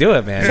Bright Tank? Do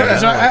it, man.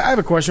 So I have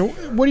a question.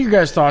 What are your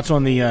guys' thoughts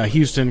on the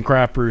Houston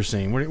craft brew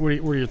scene? What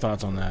are your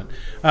thoughts on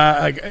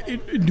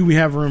that? Do we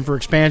have room for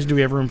expansion? Do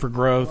we have room for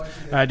growth?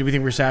 Do we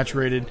think we're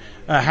saturated?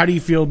 How do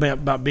you feel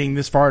about being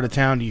this far out of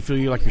town? Do you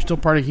feel like you're still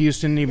part of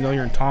Houston, even though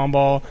you're in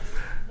Tomball?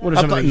 What are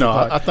some of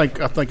the things?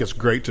 I think it's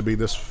great to be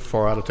this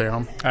far out of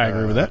town. I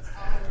agree with that.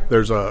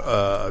 There's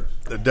a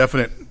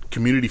definite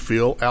community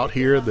feel out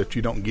here that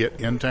you don't get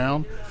in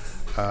town.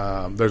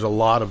 There's a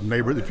lot of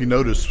neighbors. If you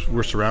notice,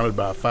 we're surrounded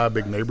by 5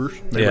 big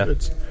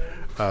neighborhoods.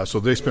 So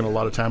they spend a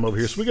lot of time over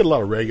here. So we get a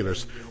lot of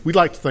regulars. We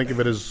like to think of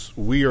it as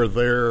we are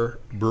their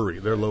brewery,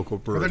 their local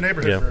brewery. We're the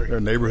neighborhood brewery. Their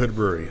neighborhood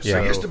brewery. Yeah.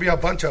 There used to be a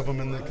bunch of them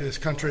in this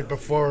country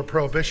before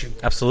Prohibition.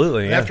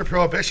 Absolutely. Yeah. After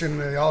Prohibition,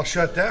 they all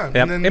shut down.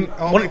 Yep. And then the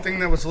only thing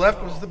that was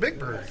left was the big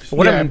breweries.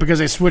 Because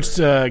they switched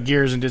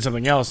gears and did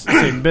something else,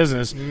 same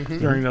business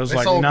during those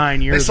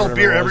 9 years. They sold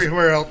beer whatever it was.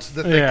 everywhere else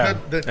that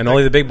they could. And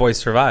only the big boys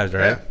survived,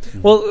 right? Yeah.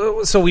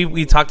 Well, so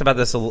we talked about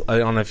this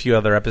on a few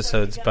other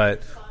episodes,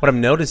 but what I'm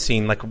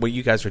noticing, like what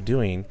you guys are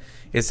doing,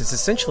 is it's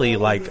essentially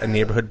like a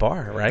neighborhood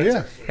bar, right?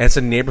 Yeah. And it's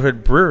a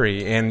neighborhood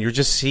brewery, and you're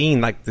just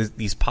seeing like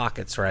these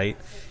pockets, right?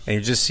 And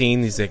you're just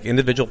seeing these like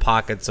individual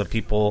pockets of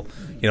people.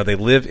 They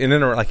live in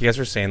and around, like you guys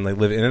were saying, they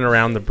live in and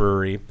around the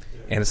brewery,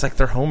 and it's like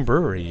their home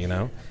brewery.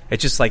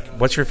 It's just like,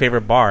 what's your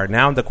favorite bar?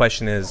 Now the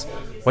question is,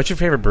 what's your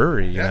favorite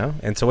brewery? You know,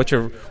 and so what's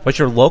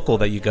your local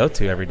that you go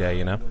to every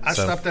day? I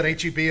stopped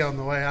at HEB on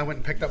the way. I went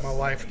and picked up my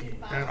wife,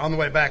 and on the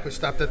way back, we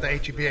stopped at the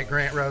HEB at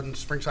Grant Road and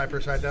Spring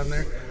Cypress right down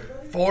there.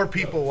 4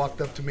 people walked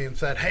up to me and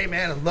said, "Hey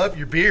man, I love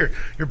your beer.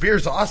 Your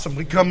beer's awesome.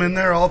 We come in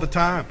there all the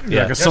time."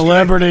 Yeah. Like a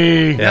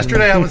celebrity.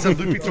 Yesterday I was at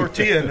Lupi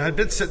Tortilla and I'd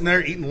been sitting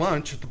there eating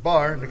lunch at the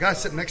bar, and the guy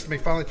sitting next to me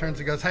finally turns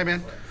and goes, "Hey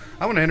man,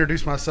 I want to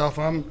introduce myself.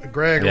 I'm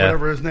Greg," or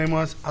whatever his name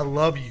was. "I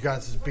love you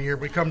guys' beer.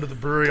 We come to the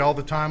brewery all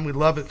the time. We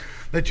love it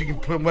that you can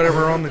put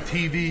whatever on the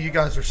TV. You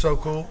guys are so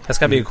cool." That's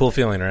got to be a cool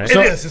feeling, right? It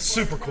is. It's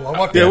super cool. I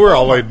walked in we're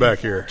all laid back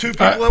here. 2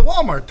 people at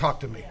Walmart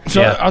talked to me.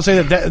 So I'll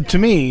say that to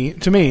me,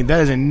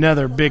 that is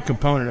another big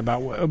component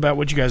about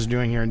what you guys are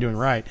doing here and doing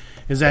right.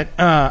 Is that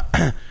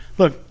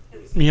look,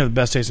 you have the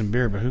best taste in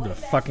beer, but who the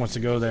fuck wants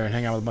to go there and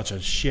hang out with a bunch of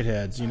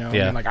shitheads? I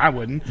mean, like I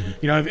wouldn't.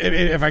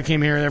 If I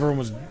came here and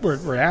everyone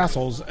were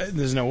assholes,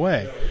 there's no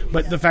way.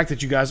 But the fact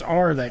that you guys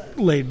are that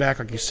laid back,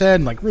 like you said,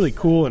 and like really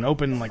cool and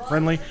open, and like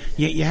friendly,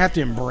 you have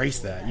to embrace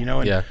that.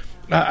 And,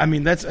 I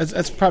mean, that's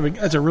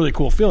a really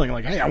cool feeling.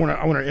 Like, hey, I want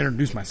to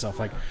introduce myself.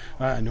 Like,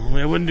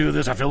 normally I wouldn't do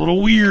this. I feel a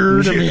little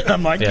weird. I mean,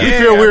 I'm like, You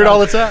feel weird all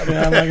the time.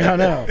 Yeah, I'm like, I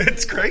know.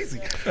 It's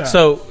crazy.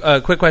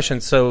 So, quick question.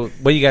 So,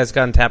 what you guys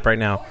got on tap right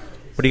now?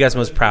 What are you guys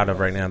most proud of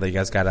right now that you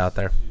guys got out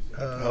there?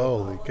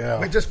 Holy cow.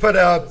 We just put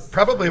out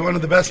probably one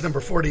of the best number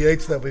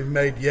 48s that we've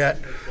made yet.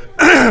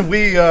 And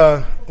we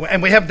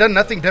have done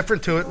nothing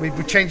different to it. We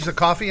changed the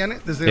coffee in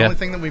it. This is the only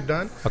thing that we've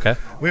done. Okay.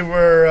 We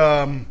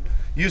were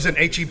using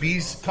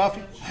HEB's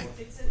coffee.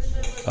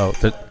 Oh,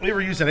 We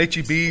were using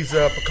HEB's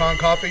pecan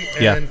coffee.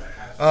 And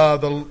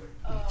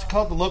it's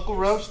called the Local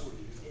Roast.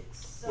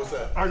 What's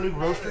that? Our new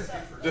roaster.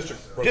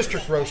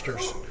 District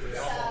Roasters.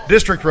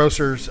 District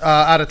Roasters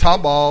out of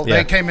Tomball. Yeah.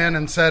 They came in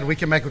and said we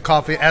can make a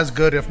coffee as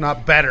good, if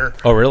not better,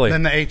 Oh, really?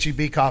 than the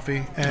HEB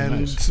coffee.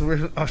 And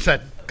so I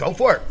said, go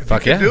for it. If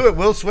Fuck you can yeah. do it,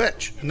 we'll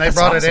switch. And they That's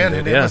brought awesome, it in.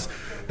 dude. And it was,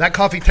 that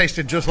coffee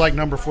tasted just like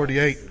number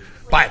 48.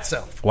 by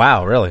itself.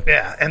 Wow, really?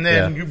 Yeah, and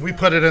then Yeah. we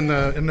put it in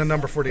the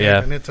number 48,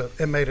 Yeah. and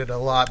it made it a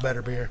lot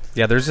better beer.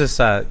 Yeah, there's this.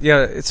 So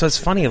it's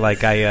funny. Like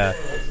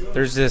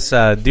there's this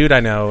dude I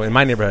know in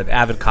my neighborhood,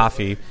 Avid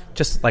Coffee,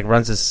 just like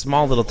runs this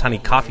small little tiny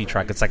coffee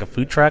truck. It's like a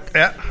food truck,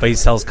 Yeah. but he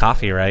sells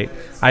coffee. Right.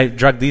 I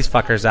drugged these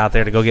fuckers out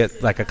there to go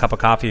get like a cup of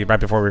coffee right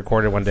before we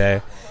recorded one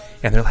day.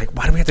 And they're like,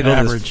 why do we have to go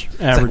to this?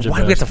 Average Why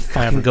do we have to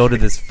fucking go to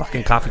this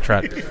fucking coffee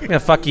truck? Yeah,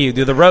 fuck you,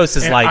 dude. The roast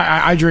is And like...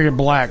 I drink it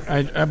black.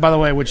 By the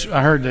way, which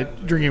I heard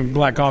that drinking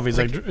black coffee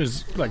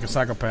is like a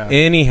psychopath.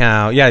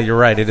 Anyhow, yeah, you're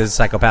right. It is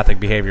psychopathic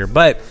behavior.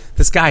 But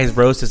this guy's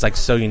roast is like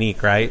so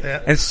unique, right? Yeah.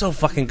 And it's so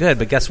fucking good.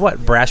 But guess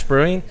what? Brash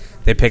Brewing,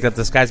 they picked up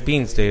this guy's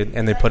beans, dude,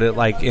 and they put it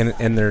like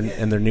in their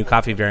new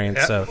coffee variant.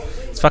 Yeah. So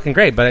it's fucking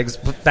great. But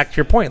back to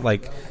your point,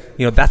 like...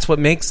 that's what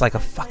makes like a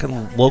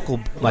fucking local,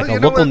 like a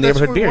local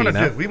neighborhood beer.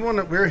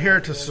 We're here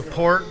to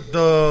support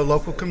the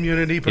local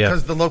community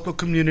because the local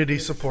community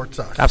supports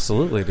us.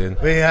 Absolutely,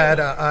 dude. We had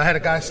I had a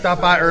guy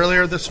stop by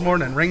earlier this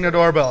morning, ring the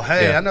doorbell.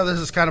 Hey, Yeah. I know this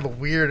is kind of a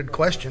weird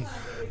question,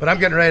 but I'm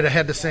getting ready to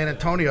head to San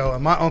Antonio,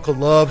 and my uncle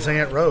loves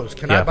Aunt Rose.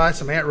 Can I buy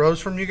some Aunt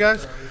Rose from you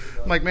guys?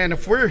 I'm like, man,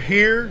 if we're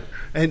here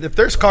and if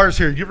there's cars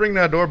here, you ring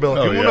that doorbell.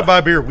 If you want to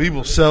buy beer, we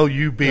will sell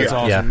you beer. That's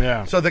awesome.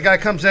 Yeah. So the guy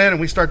comes in and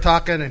we start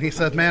talking, and he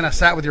says, "Man, I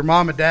sat with your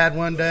mom and dad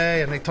one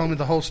day, and they told me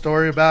the whole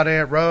story about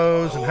Aunt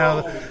Rose and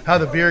how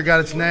the beer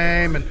got its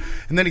name."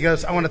 And then he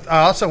goes, "I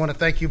also want to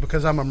thank you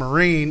because I'm a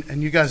Marine,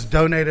 and you guys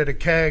donated a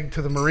keg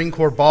to the Marine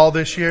Corps Ball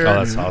this year. Oh,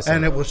 that's awesome.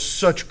 And it was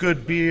such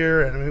good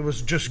beer, and it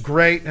was just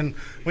great." And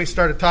we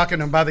started talking,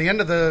 and by the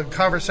end of the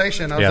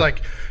conversation, I was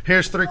like,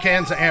 "Here's 3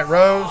 cans of Aunt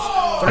Rose,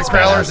 3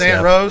 growlers of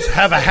Aunt Rose.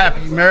 Have a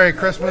happy Merry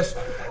Christmas."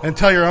 And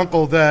tell your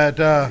uncle that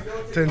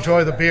to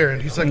enjoy the beer.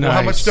 And he's like, "Well,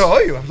 how much do I owe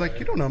you?" I was like,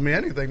 "You don't owe me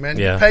anything, man.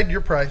 Yeah. You paid your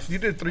price. You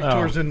did 3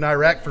 tours in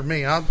Iraq for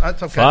me.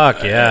 That's okay.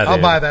 Fuck yeah, I'll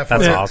dude. buy that for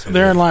That's you." awesome.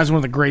 Therein lies one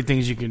of the great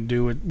things you can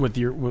do with what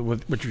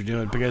you're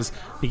doing, because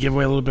you give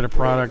away a little bit of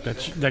product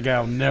that guy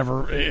will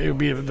never. It'll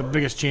be the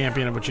biggest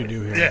champion of what you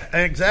do here. Yeah,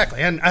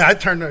 exactly. And I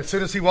turned as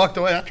soon as he walked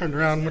away, I turned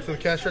around and went to the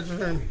cash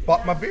register and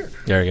bought my beer.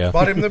 There you go.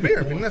 Bought him the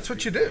beer. I mean, that's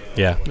what you do.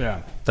 Yeah. Yeah.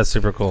 That's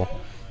super cool.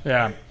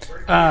 Yeah.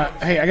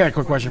 Hey, I got a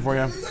quick question for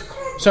you.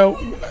 So,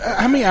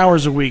 how many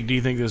hours a week do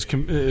you think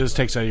this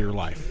takes out of your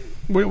life?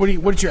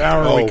 What's your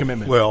hour a week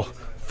commitment? Well,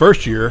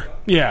 first year,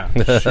 Yeah.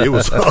 it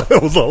was a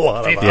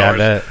lot of hours. Yeah, I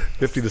bet.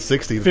 50 to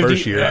 60 the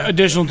first year.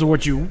 Additional to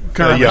what you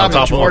currently Yeah, on Probably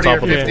top of- 40 on or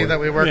top of 50 it. that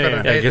we work on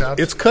a day job.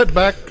 It's cut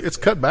back. It's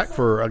cut back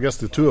for I guess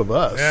the two of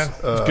us. Yeah.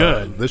 It's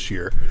good. This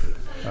year.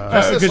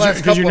 This last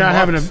Because you're couple not of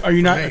having months to. Are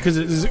you not? for me. Because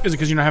is it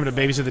because you're not having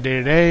to babysit the day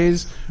to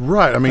days?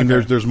 Right. I mean,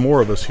 there's more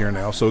of us here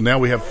now. So now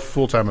we have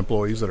full time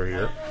employees that are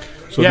here.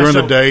 So Yeah, during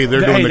the day, they're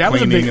doing the that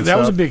was a cleaning big, and that stuff.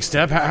 was a big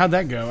step. How'd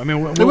that go? I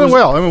mean, It went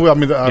well.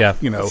 Yeah.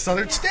 You know.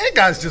 Southern Stand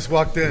guys just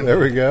walked in. There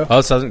we go.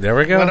 Oh, so there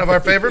we go. One of our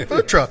favorite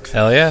food trucks.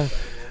 Hell yeah.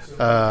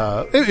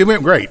 It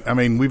went great. I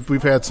mean,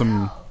 we've had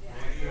some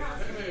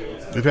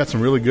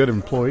really good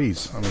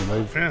employees. I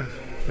mean,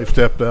 they've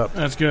stepped up.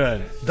 That's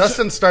good.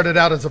 Dustin started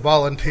out as a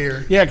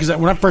volunteer. Yeah, because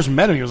when I first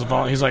met him, he was a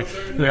volunteer. He's like,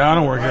 "I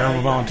don't work here. I'm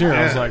a volunteer."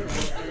 I was like,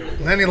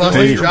 And then he lost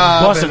Hey, his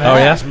job. "Busting and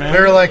ass, man." They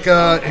were like,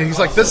 and he's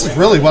like, "This is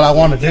really what I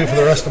want to do for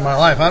the rest of my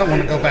life. I don't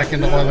want to go back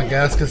into oil and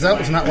gas because that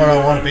was not where I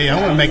want to be. I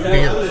want to make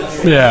beer."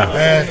 Yeah.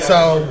 And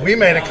so we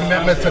made a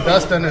commitment to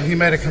Dustin, and he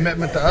made a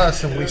commitment to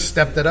us, and we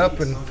stepped it up,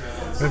 and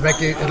we make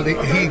it,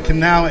 he can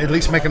now at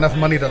least make enough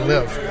money to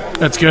live.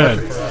 That's good.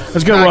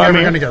 That's good. Not Well, I ever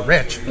mean, going to get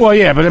rich. well,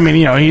 yeah, but I mean,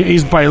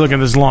 he's probably looking at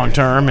this long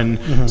term. And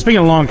speaking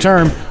of long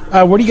term,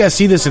 where do you guys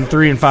see this in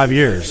 3 and 5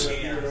 years?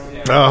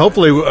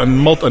 Hopefully,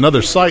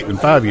 another site in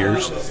 5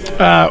 years.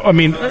 I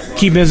mean,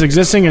 keep this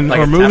existing and Like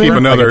or a moving. tap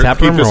room? Like a tap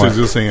Keep room or this what?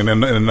 existing in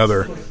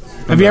another.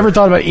 Have you ever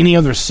thought about any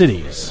other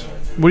cities?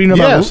 What do you know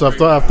Yes,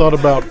 about? I've thought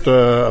about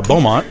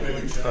Beaumont.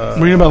 What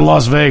do you know about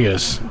Las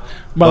Vegas?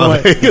 By the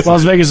Las way, Vegas.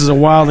 Las Vegas is a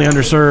wildly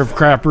underserved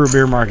craft brew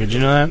beer market. You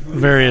know that?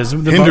 Very is.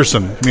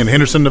 Henderson. You mean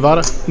Henderson,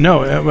 Nevada? No,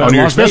 On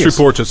your Las expense Vegas.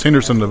 reports, it's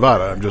Henderson,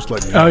 Nevada. I'm just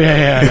letting you know. Oh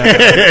yeah.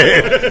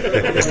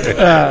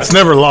 It's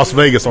never Las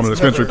Vegas on an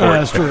expense report.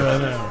 That's true. I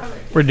know.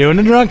 We're doing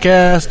a drunk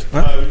cast.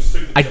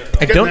 I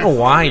don't know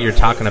why you're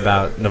talking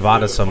about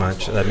Nevada so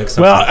much. That makes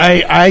sense. Well,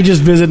 I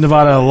just visit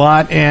Nevada a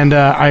lot, and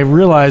I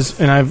realize,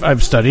 and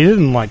I've studied it,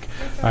 and like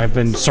I've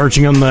been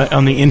searching on the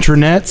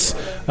intranets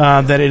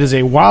that it is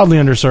a wildly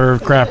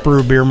underserved craft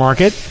brew beer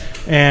market,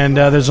 and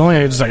there's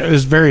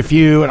very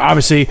few, and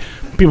obviously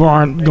people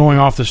aren't going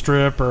off the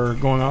strip or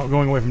going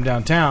away from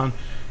downtown,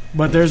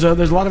 but there's a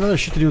lot of other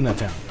shit to do in that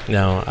town.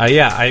 no.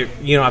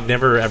 I've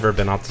never ever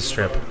been off the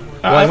strip.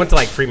 Well, I went to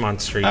like Fremont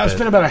Street. I've but-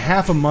 spent about a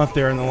half a month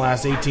there in the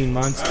last 18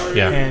 months,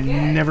 Yeah.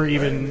 and never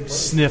even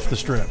sniffed the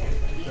strip.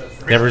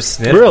 Never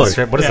sniffed Really? the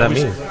strip. What does Yeah, that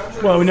mean?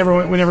 Well, we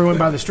never went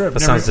by the strip. That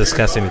Never- sounds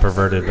disgusting and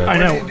perverted. But I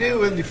know. What do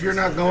you do if you're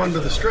not going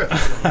to the strip?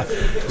 Stay in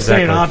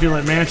Exactly.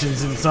 opulent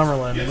mansions in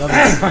Summerlin. And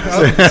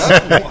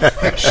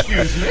other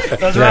Excuse me,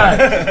 That's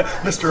right.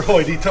 Mr.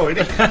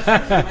 Hoity-toity.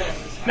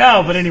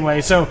 No, but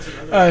anyway, so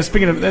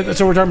speaking of,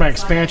 so we're talking about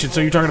expansion.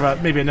 So you're talking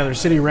about maybe another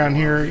city around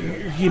here,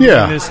 in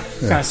this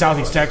kind of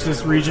southeast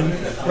Texas region.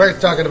 We're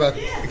talking about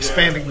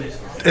expanding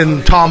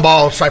in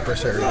Tomball,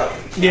 Cypress area.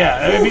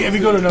 Yeah, if you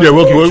go to another Yeah,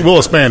 location. we'll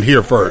expand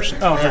here first.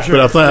 Oh, for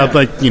sure. But I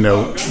think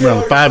around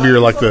the 5 year,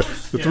 like the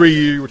 3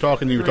 year you were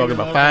talking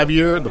about 5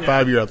 year. The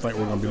 5 year, I think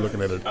we're going to be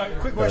looking at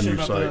Quick a question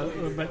new about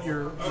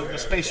site. the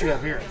space you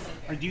have here.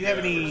 Do you have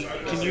any?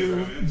 Can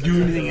you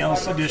do anything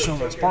else additional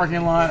to this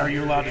parking lot? Are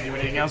you allowed to do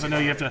anything else? I know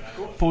you have to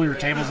pull your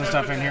tables and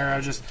stuff in here. I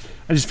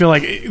just feel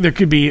like there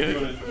could be.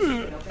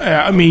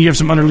 I mean, you have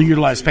some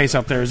underutilized space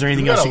out there. Is there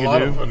anything else you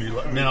can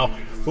do? Now,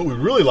 what we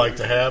really like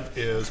to have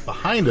is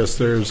behind us.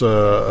 There's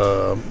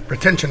a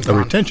Retention a pond.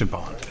 retention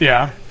pond.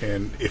 Yeah.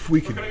 And if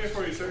we could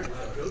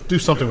do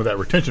something with that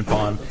retention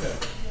pond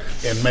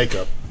and make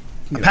a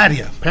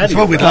Patio. That's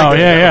what we'd like. Oh, to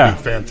do. yeah. That'd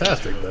be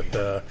fantastic.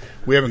 But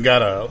we haven't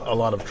got a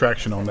lot of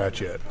traction on that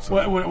yet. So,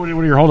 What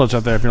are your holdups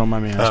out there, if you don't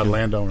mind me asking?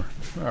 landowner.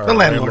 The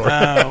landlord.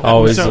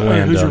 Always the Who's your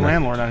landowner.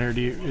 landlord out here?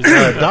 Is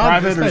it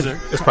private or is it?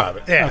 It's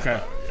private.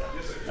 Yeah.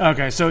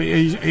 Okay. So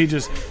he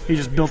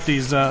just built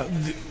these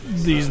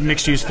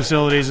mixed use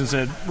facilities and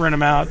said rent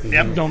them out.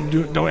 Yep.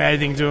 Don't add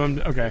anything to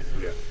them. Okay.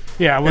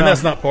 Yeah. Well, And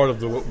that's not part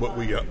of what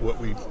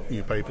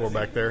we pay for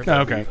back there. Oh,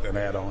 okay. An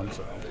add-on.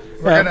 So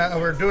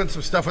We're doing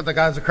some stuff with the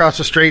guys across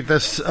the street.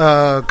 This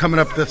coming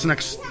up this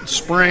next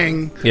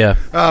spring. Yeah.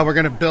 We're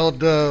gonna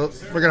build. We're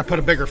gonna put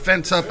a bigger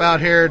fence up out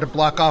here to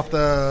block off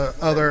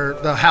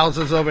the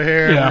houses over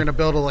here. Yeah. We're gonna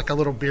build a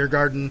little beer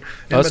garden in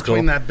That's between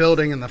cool. that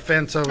building and the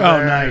fence over Oh,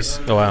 there. nice.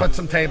 Oh, wow. Put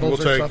some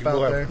tables or stuff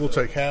out there. we'll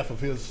take half of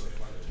his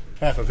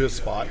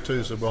spot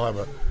too. So we'll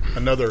have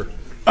another.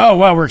 Oh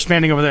wow, we're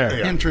expanding over there.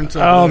 Yeah. Entrance.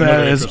 Oh, over that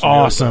there. is entrance on the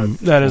other awesome.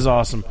 side. That is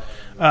awesome.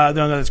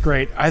 No, that's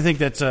great. I think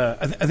that's. I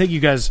think you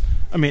guys.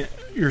 I mean,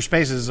 your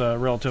space is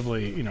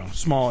relatively,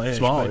 small-ish.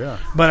 Small, but, yeah.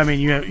 But I mean,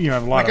 you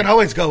have a lot. We can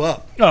always go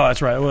up. Oh,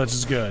 that's right. Well, this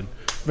is good.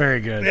 Very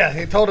good. Yeah,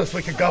 he told us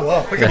we could go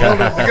up. We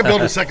could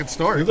build a second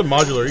story. It's a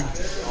modular.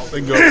 They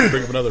can go up and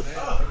bring up another.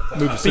 Move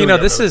the But, ceiling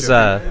up this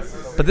another is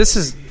 10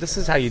 feet. this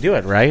is how you do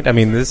it, right? I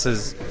mean, this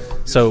is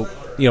so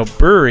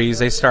breweries,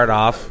 they start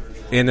off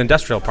in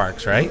industrial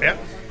parks, right? Yep.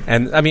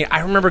 And I mean,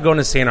 I remember going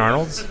to St.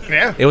 Arnold's.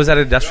 Yeah. It was at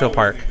an industrial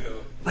park.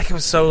 Like, it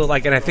was so,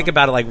 and I think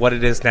about it like what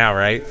it is now,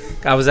 right?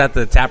 I was at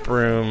the tap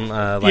room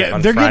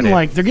on they're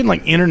Friday. getting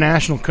like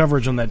international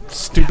coverage on that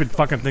stupid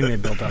fucking thing they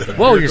built out there.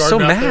 Whoa, you're so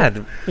garden out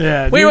mad.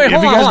 Yeah. Wait, have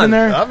hold you guys on. been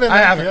there? I've been I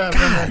there. haven't. Yeah, I've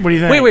been there. What do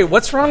you think? Wait,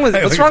 what's wrong with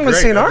I think St.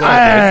 it's great. Arnold's?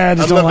 I I'd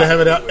just love don't to have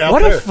it out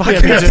What there. a fucking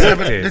Yeah, dick,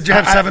 dude. Did you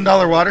have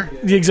 $7 water?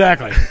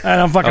 Exactly. I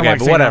don't fucking Okay, like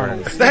but St. whatever.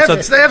 Arnold's. They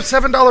have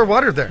 $7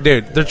 water there.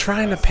 Dude, they're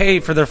trying to pay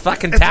for their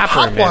fucking It's tap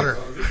hot room. man. water.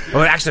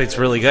 Oh, actually, it's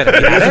really good.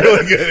 Have you had it?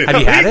 really good. Have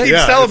you had He it? keeps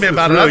Yeah, telling me it's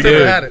about it. really I've never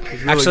good. had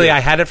it. Actually, I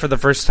had it for the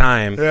first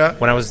time Yeah.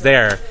 when I was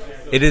there.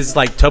 It is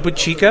like Topo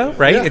Chico,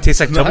 right? Yeah, It tastes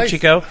like Topo nice.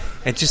 Chico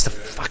and just a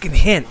fucking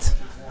hint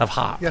of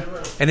hop. Yeah.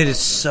 And it is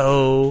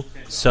so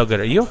good.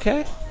 Are you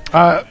okay?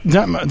 Did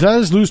I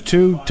just lose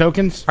 2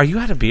 tokens? Are you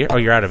out of beer? Oh,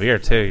 you're out of beer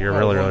too. You're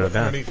really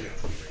bad.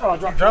 Oh,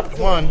 dropped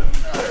one.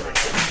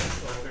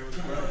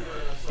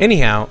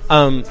 Anyhow,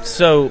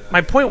 so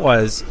my point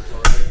was,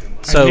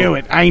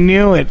 I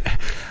knew it.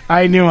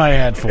 I knew I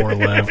had 4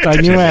 left. I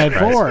knew I had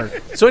 4.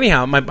 So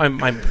anyhow,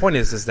 my point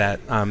is that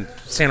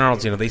St.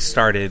 Arnold's, they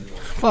started.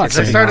 Fuck, It's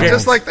St. like- Started Arnold's.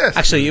 just like this.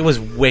 Actually, it was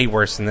way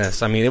worse than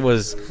this. I mean, it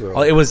was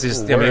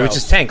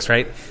just tanks,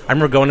 right? I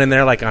remember going in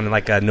there on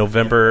a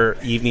November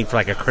evening for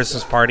a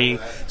Christmas party,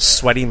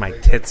 sweating my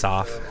tits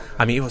off.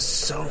 I mean, it was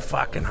so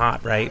fucking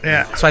hot, right?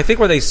 Yeah. So I think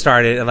where they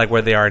started and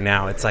where they are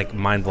now, it's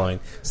mind blowing.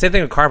 Same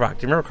thing with Carbach.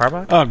 Do you remember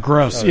Carbach? Oh,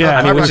 gross. Yeah,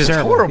 I mean, which Carbach's is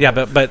terrible. horrible. Yeah,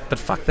 but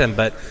fuck them.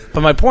 But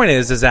my point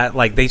is that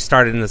they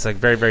started in this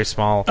very very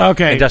small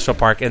industrial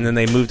park, and then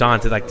they moved on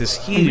to this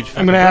huge.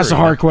 I'm going to ask a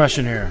hard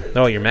question here.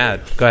 No, you're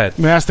mad. Go ahead. I'm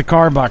going to ask the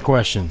Carbach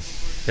question.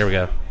 Here we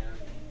go.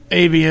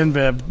 AB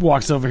InBev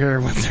walks over here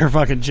with their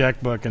fucking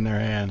checkbook in their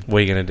hand. What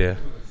are you gonna do?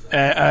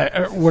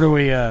 What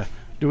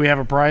do we have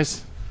a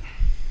price?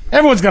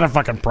 Everyone's got a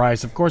fucking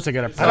price. Of course they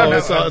got a price. I don't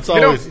know. It's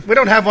always. We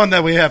don't have one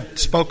that we have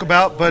spoke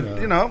about, but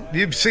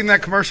you've seen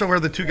that commercial where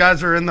the 2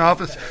 guys are in the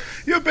office.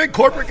 You big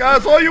corporate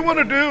guys, all you want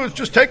to do is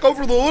just take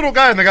over the little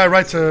guy, and the guy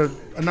writes a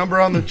number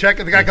on the check,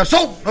 and the guy goes,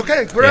 "Sold.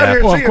 Okay, we're out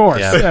here." Well, See of ya." course.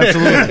 Yeah.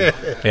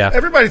 Absolutely. Yeah.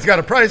 Everybody's got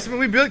a price. I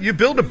mean, you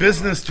build a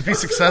business to be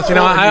successful.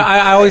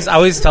 I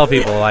always tell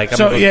people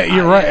So, yeah,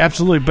 you're right.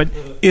 Absolutely. But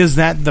is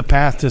that the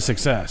path to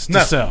success? To No.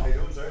 sell?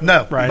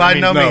 no, Right, by I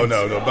mean, no means.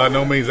 No. By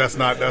no means. That's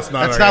not. That's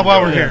our not why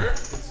end we're goal. here.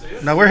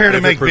 No, we're here to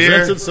If make it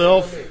presents beer.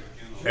 itself,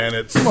 and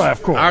it's Well,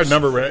 of course. our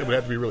number would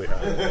have to be really high.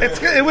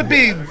 It would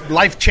be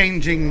life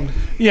changing.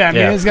 Yeah, I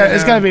mean, Yeah.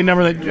 it's got to be a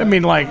number that, I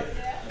mean,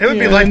 It would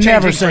be Yeah, life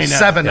never changing say for no.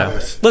 7 Yeah. of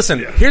us.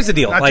 Listen, here's the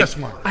deal. Not just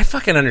one. I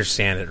fucking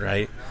understand it,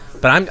 right?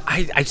 But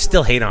I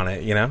still hate on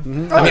it, I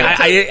mean,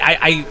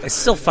 I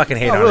still fucking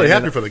hate on really it.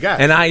 happy for the guy.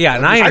 And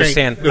I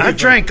understand.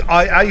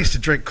 I used to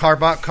drink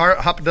Carbach.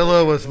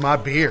 Hopadillo was my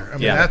beer. I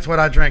mean, Yeah. that's what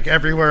I drank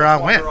everywhere I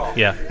went.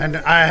 Yeah. And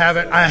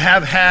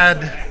I've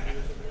had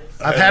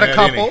a had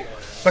couple. any.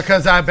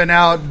 because I've been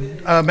out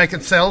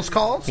making sales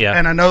calls, Yeah.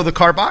 and I know the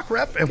Karbach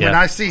rep. And when Yeah.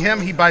 I see him,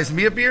 he buys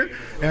me a beer,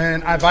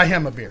 and I buy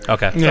him a beer.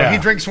 Okay. So Yeah. he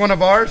drinks one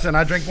of ours, and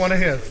I drink one of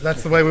his.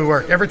 That's the way we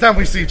work. Every time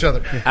we see each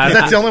other.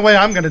 That's the only way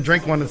I'm going to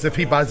drink one is if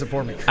he buys it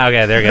for me.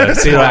 Okay, there you go.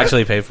 So you'll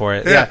actually pay for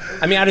it. Yeah.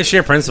 I mean, out of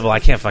sheer principle, I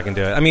can't fucking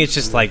do it. I mean, it's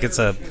just like it's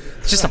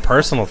just a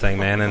personal thing,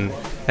 man.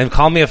 And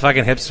call me a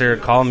fucking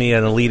hipster, call me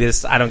an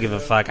elitist. I don't give a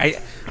fuck. I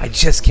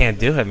just can't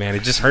do it, man.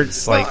 It just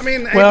hurts. Like, Well, I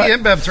mean, Well-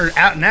 AB InBevs are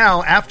out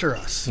now after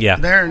us. Yeah.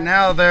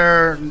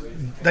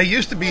 They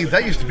used to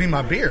be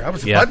my beer. I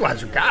was a Yeah.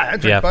 Budweiser guy. I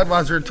drank Yeah.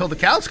 Budweiser until the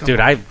cows come dude,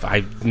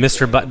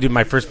 home.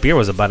 my first beer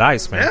was a Bud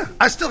Ice, man. Yeah,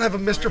 I still have a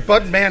Mr.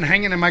 Budman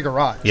hanging in my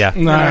garage. Yeah.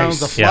 You know, Nice.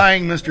 the Yeah.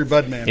 flying Mr.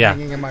 Budman Yeah.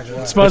 hanging in my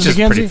garage. Spuds Which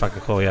is pretty McKenzie?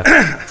 fucking cool, yeah.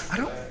 I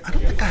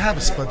don't think I have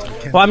a Spuds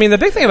McKenzie. Well, I mean, the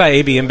big thing about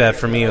AB InBev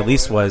for me, at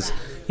least, was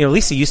at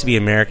least it used to be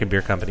an American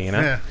beer company, you know.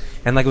 Yeah.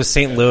 And like it was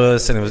St.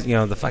 Louis, and it was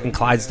the fucking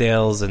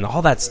Clydesdales and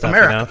all that stuff,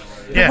 America.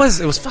 you know. Yeah.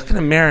 It was fucking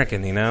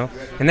American, you know.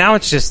 And now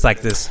it's just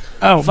like this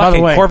Oh, by the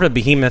fucking way- corporate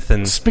behemoth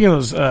and Speaking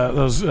of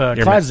those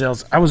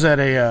Clydesdales, I was at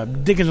a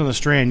Dickens on the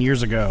Strand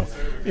years ago.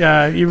 You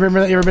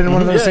remember that? You ever been in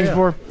one of those things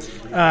before?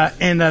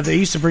 And they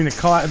used to bring the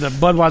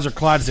Budweiser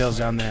Clydesdales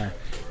down there.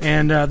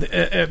 And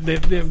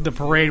the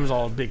parade was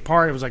all a big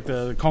part. It was like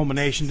the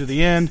culmination to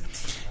the end.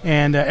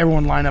 And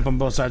everyone lined up on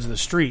both sides of the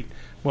street.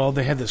 Well,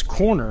 they had this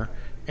corner,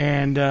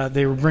 and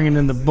they were bringing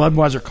in the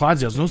Budweiser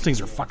Clydesdales. Those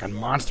things are fucking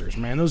monsters,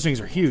 man. Those things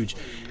are huge.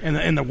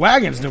 And the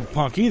wagon's no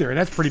punk either.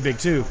 That's pretty big,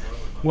 too.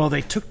 Well,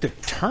 they took the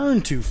turn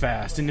too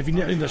fast, and if you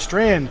know, in the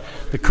Strand,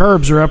 the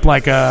curbs are up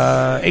like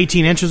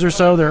 18 inches or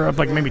so. They're up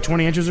like maybe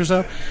 20 inches or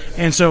so,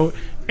 and so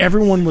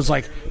everyone was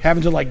like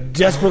having to like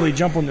desperately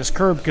jump on this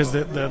curb because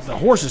the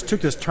horses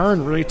took this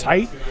turn really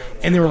tight,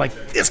 and they were like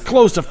this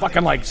close to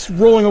fucking like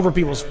rolling over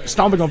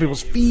stomping on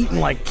people's feet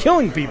and like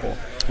killing people.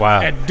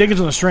 Wow. At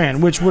Dickens on the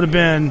Strand, which would have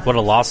been what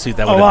a lawsuit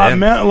that a would lot have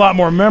been. a lot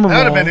more memorable.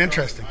 That would have been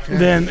interesting. Yeah.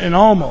 Than and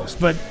almost,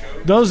 but.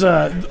 Those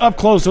up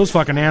close, those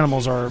fucking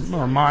animals are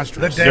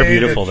monstrous. They're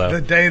beautiful, though.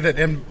 The day that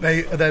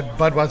that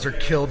Budweiser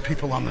killed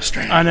people on the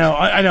Strand. I know.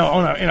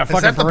 Oh no, in a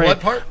fucking that the parade.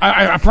 blood part?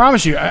 I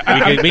promise you.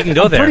 We can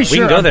go there. Pretty We can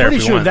sure, go there I'm if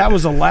pretty we sure want. that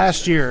was the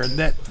last year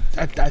that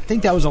I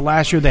think that was the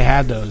last year they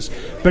had those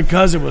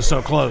because it was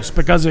so close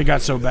because it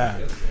got so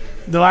bad.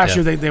 The last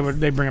year they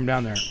bring them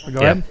down there. Go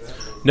ahead.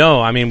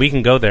 No, I mean we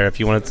can go there if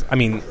you want to. I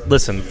mean,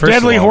 listen. First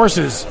Deadly of all,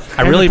 horses.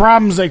 I and really- the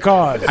problems they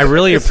cause. I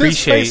really Is his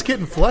appreciate. face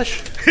getting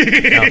flush?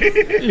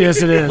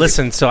 Yes, it is.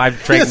 Listen, so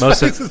I've drank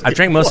most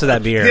of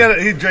that beer,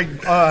 He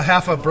drank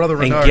half a Brother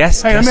and Renard.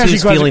 guess Hey, let me ask you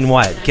who's a question. feeling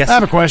what? Guess. I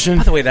have a question.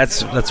 By the way,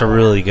 that's a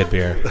really good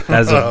beer.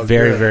 That is a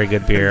very very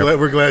good beer.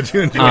 We're glad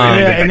you enjoyed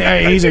Yeah, it.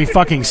 and he's a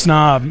fucking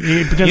snob.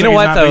 He pretends You know like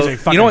what he's not, though? but he's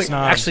a fucking You know what?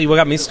 snob. Actually, what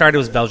got me started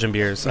was Belgian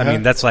beers. I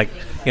mean, that's like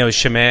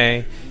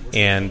Chimay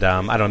and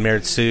I don't know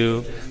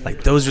Meritsu.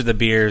 Like those are the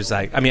beers.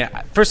 I mean,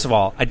 first of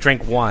all, I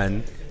drank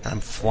one. And I'm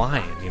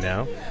flying.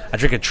 I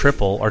drink a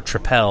triple or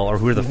tripel or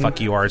whoever the fuck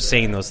you are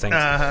saying those things.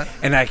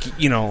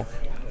 And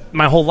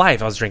my whole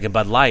life I was drinking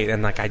Bud Light,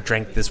 and like I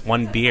drank this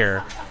one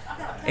beer.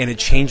 And it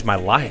changed my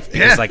life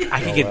because, I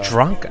could get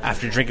drunk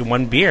after drinking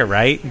one beer,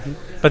 right?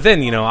 But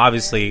then,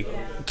 obviously,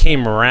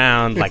 came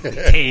around like the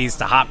taste,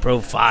 the hot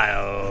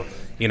profile,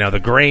 the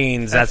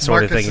grains, that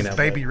sort of thing. Marcus's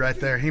baby right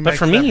there. He But makes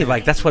for that me, beer.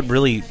 like that's what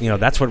really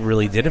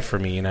did it for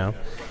me,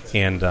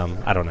 And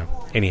I don't know.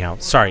 Anyhow,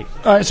 sorry.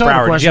 So I have a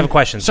Broward, question. do you have a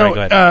question? So, Sorry,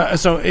 go ahead.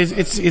 so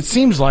it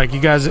seems like you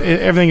guys,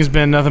 everything has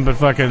been nothing but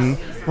fucking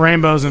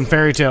rainbows and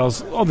fairy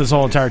tales this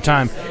whole entire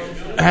time.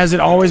 Has it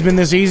always been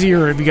this easy,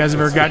 or have you guys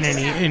ever gotten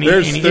any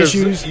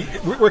issues?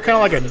 We're kind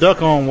of like a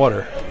duck on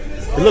water.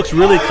 It looks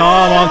really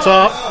calm on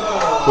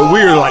top, but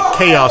we are like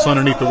chaos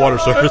underneath the water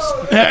surface.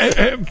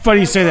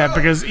 Funny you say that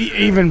because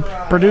even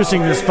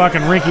producing this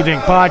fucking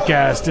rinky-dink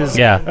podcast is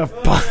a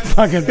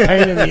fucking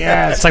pain in the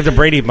ass. It's like the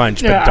Brady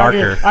Bunch, but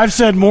darker. I've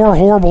said more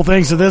horrible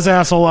things to this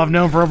asshole I've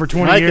known for over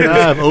 20 Mike years. and I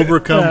have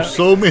overcome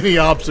so many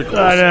obstacles.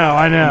 I know.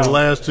 In the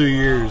last 2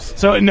 years.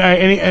 So,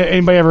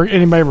 anybody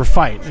ever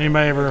fight?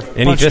 Anybody ever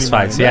Any punch fist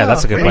anybody? fights? Yeah,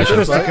 that's a good Any question.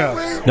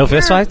 fisticuffs? No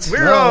fist fights?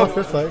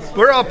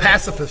 We're all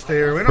pacifist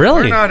here. We're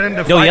Really? not into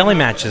No fighting. yelling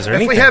matches or If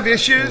anything? we have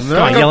issues, Come we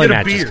on, go yelling get a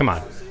matches. beer. Come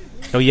on.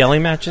 No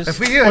yelling matches? If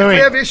we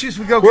have issues,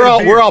 we go get We're a all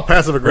beer. we're all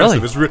passive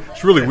aggressive. Really?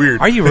 It's really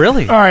weird. Are you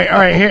really? All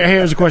right.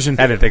 Here's a question.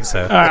 I didn't think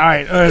so. All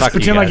right. Let's Fuck you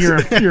pretend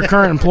like guys. your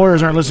current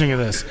employers aren't listening to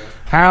this.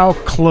 How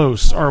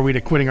close are we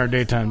to quitting our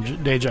day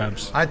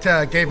jobs?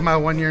 I gave my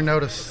 1 year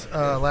notice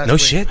last No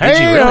week. shit? Did you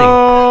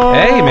Hey-o! really?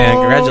 Hey, man,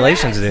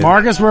 congratulations, dude.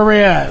 Marcus, where we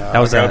at? That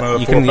was I got another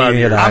you 4 or can 5 hear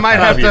years. that. I might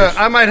have 5 years. to.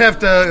 I might have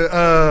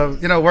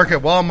to. Work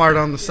at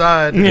Walmart on the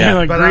side. Yeah,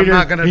 like but I'm greeter.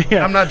 not gonna.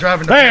 Yeah. I'm not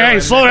driving. To Hey,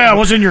 Fairlane slow anymore. down.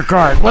 What's in your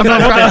cart? What the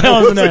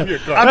hell is in there? I'm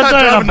That's not in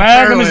a driving to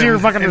bag. Let me see Fairlane your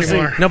fucking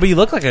anymore. receipt. No, but you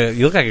look like a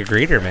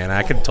greeter, man.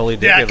 I could totally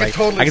dig Yeah, I it. could Like,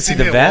 totally I could see see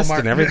the me at vest Walmart.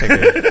 and everything.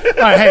 Dude.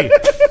 All right, hey,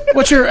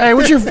 what's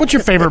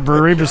your favorite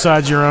brewery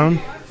besides your own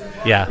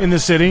Yeah. in the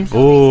city?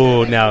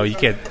 Ooh, no, you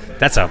can't.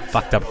 That's a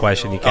fucked up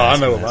question. You Oh, can't. I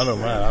ask know me that.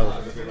 mine.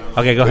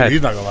 Okay, go He's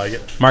ahead, not gonna like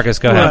it. Marcus.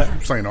 Go What?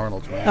 ahead. St.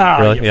 Arnold's, man.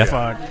 Oh, Really? you Yeah.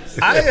 fuck.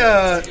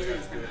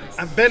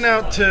 I've been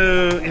out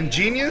to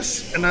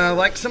Ingenious, and I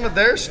like some of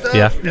their stuff.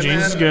 Yeah. And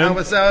Ingenious is then good. I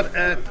was out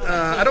at,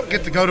 I don't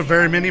get to go to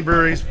very many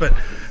breweries, but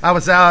I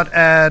was out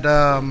at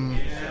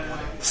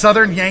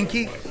Southern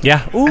Yankee.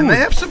 Yeah. Ooh. And they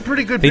have some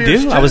pretty good They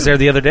beers, do. too. I was there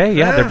the other day.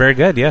 Yeah, they're very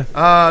good. Yeah.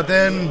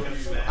 Then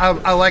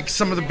I like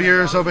some of the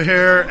beers over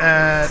here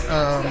at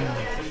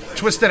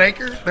Twisted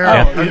Acre. They're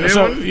a new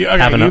So, one. yeah,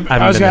 okay, Haven't- I haven't was been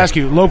going to there. ask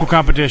you, local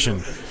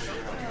competition.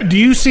 Do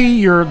you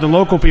see the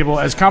local people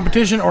as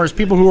competition or as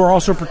people who are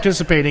also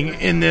participating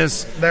in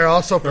this? They're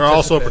also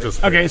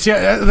participating. Okay, see,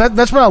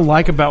 that's what I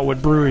like about what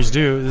breweries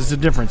do. Is the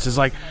difference. It's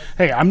like,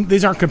 hey,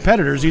 these aren't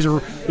competitors. These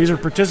are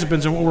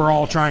participants in what we're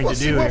all trying to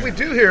do. What here. we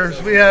do here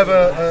is we have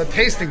a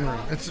tasting room.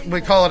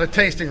 We call it a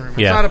tasting room. It's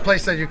Yeah. not a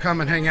place that you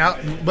come and hang out,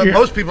 but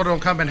most people don't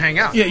come and hang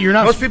out. Yeah, you're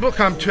not- Most people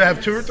come to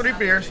have 2 or 3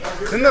 beers,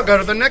 then they'll go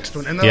to the next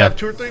one, and they'll Yeah. have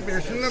 2 or 3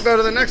 beers, then they'll go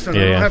to the next one,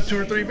 and Yeah, they'll yeah. have 2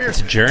 or 3 beers.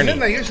 It's a journey. And then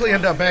they usually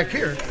end up back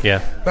here. Yeah.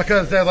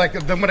 Because they're like,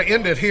 they want to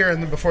end it here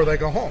and then before they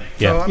go home.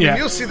 Yeah. So, I mean, Yeah.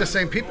 you'll see the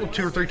same people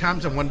 2 or 3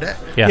 times in one day.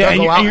 Yeah. They'll and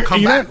go you- out and and come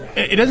you're back. not-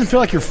 it doesn't feel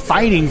like you're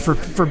fighting for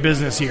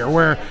business here.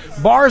 Where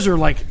bars are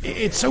like,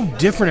 it's so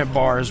different at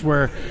bars.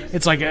 Where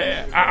it's like,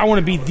 I want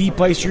to be the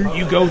place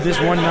you go this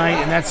one night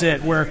and that's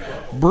it. Where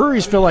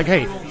breweries feel like,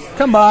 hey,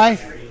 come by,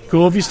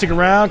 cool if you stick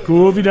around,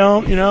 cool if you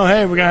don't. You know,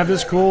 hey, we're gonna have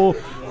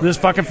this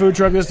fucking food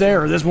truck this day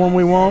or this one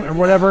we won't or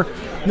whatever.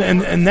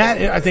 And that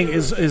I think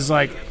is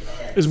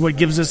what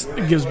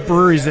gives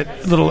breweries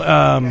that little.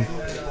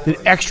 The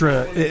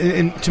extra,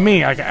 and to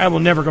me, I will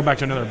never go back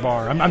to another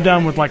bar. I'm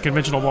done with like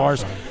conventional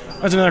bars.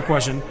 That's another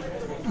question.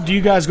 Do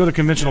you guys go to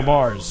conventional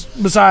bars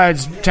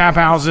besides tap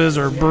houses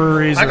or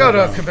breweries? I go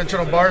to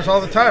conventional bars all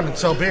the time and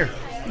sell beer.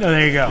 Oh,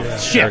 there you go.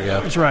 Shit, There you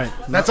go. that's right.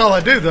 That's all I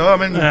do, though. I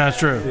mean, Yeah, that's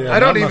true.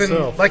 I don't not even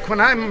myself. like when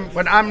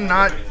I'm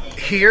not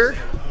here,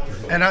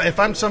 and if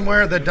I'm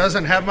somewhere that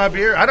doesn't have my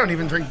beer, I don't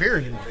even drink beer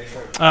anymore.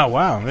 Oh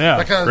wow, yeah.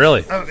 Because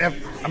Really?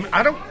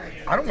 I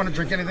don't want to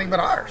drink anything but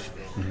ours.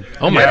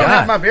 Oh If my I don't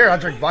have my god. beer, I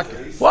drink vodka.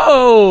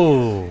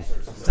 Whoa.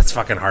 That's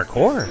fucking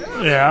hardcore.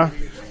 Yeah.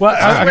 Well,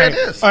 the way okay.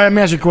 it is. All right, let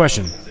me ask you a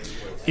question.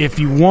 If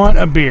you want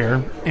a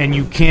beer and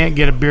you can't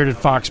get a Bearded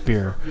Fox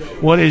beer,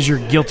 what is your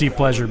guilty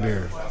pleasure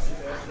beer?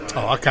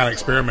 Oh, I kind of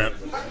experiment.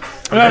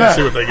 I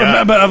see what they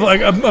got. But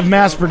of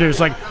mass produced,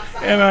 like,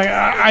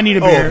 I need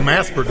a beer. Oh,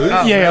 mass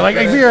produced? Yeah, like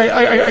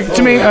beer.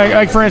 To me,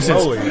 like for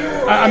instance,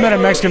 I'm at a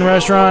Mexican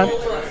restaurant.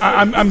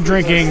 I'm gonna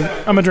drink a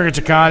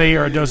Tecate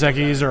or a Dos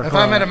Equis or. If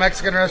I'm at a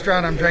Mexican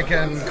restaurant, I'm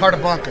drinking Carta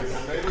Blanca.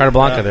 Carta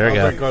Blanca, there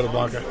you I'll go. drink Carta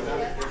Blanca.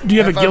 Do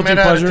you have If a guilty I'm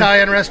at pleasure? an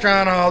Italian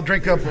restaurant, I'll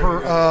drink a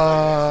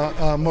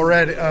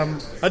Moretti.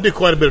 I do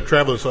quite a bit of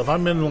traveling, so if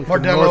I'm in the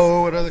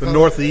Bordello, what are they the called?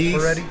 northeast,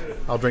 Moretti?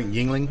 I'll drink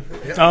Yingling.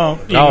 Oh, Oh,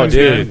 Yingling's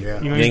dude. good. Yeah.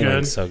 Yingling's good.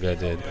 Yingling's so good,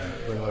 dude.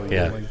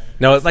 Yeah.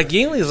 No, like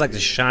Yingling is like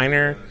the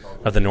Shiner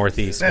of the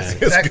Northeast, man.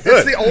 It's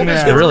good. the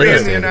oldest Yeah. It really brewery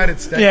is, in the dude.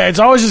 United States. Yeah, it's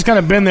always just kind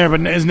of been there, but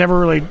it's never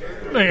really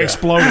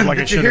exploded like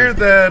it Did you should hear have.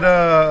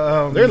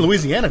 that? They're in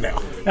Louisiana now.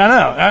 I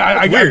know.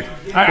 I Weird.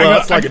 I Well, go-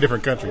 it's like a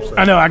different country. So.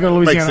 I know. I go to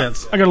Louisiana. Makes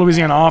sense. I go to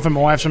Louisiana often.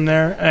 My wife's from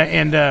there,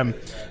 and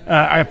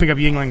I pick up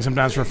Yingling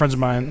sometimes for friends of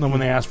mine when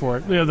they ask for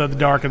it. You know, the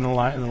dark and the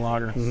light and the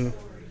lager. Mm-hmm.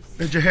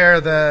 Did you hear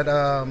that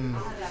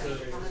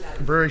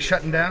brewery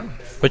shutting down?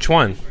 Which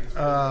one?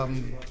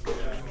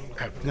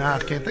 Nah, I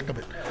can't think of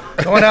it.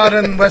 Going out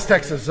in West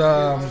Texas. You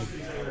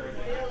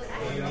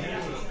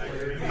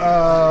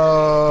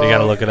got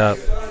to look it up.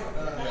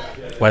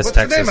 West What's the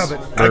Texas. name of it?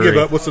 I give Brewery.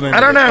 up. What's the name? I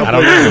don't know. I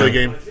don't know. The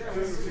game.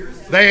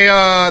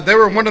 They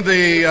were one of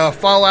the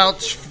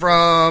fallouts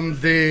from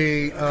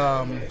the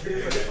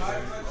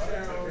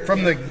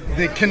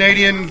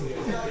Canadian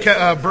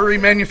brewery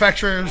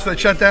manufacturers that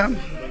shut down.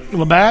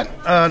 Labatt.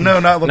 No,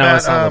 not Labatt. No,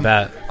 it's not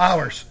Labatt.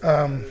 Ours.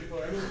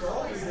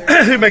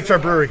 Who makes our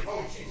brewery?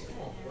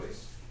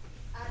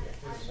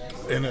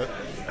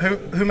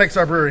 Who makes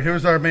our brewery?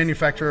 Who's our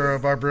manufacturer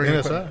of our brewing NSI.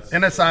 equipment?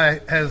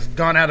 NSI has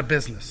gone out of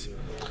business.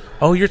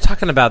 Oh, you're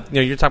talking about the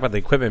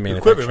equipment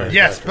manufacturer. equipment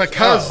Yes,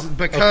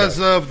 because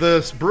of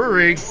this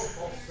brewery.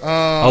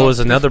 Oh, it was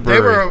another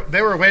brewery.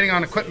 They were waiting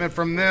on equipment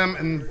from them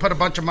and put a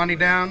bunch of money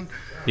down.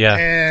 Yeah.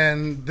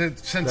 And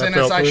since That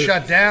fell NSI through.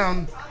 shut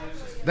down,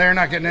 they're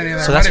not getting any of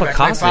their So that's money what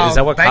back. cost They it? Is filed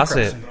that what cost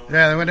it? bankruptcy.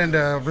 Yeah, they went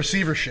into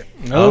receivership.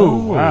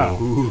 Oh, wow.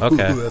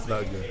 Okay. Ooh, that's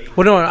not good.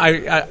 Well, no,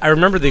 I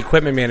remember the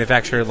equipment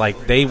manufacturer,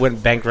 like, they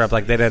went bankrupt,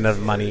 like, they didn't have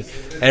money.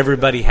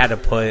 Everybody had to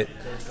put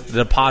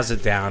the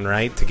deposit down,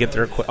 right, to get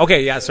their equipment.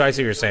 Okay, yeah, so I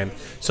see what you're saying.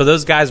 So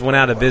those guys went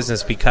out of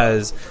business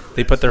because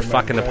they put their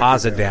fucking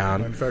deposit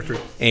down. Manufacturer.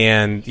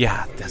 And,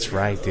 yeah, that's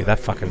right, dude. That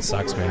fucking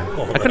sucks, man.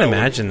 I couldn't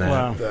imagine that.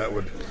 Wow. That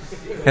would.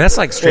 And that's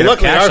like straight Well,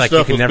 up luckily cash, our like, you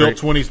stuff can was never... built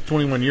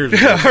 21 years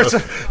ago.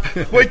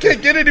 so- We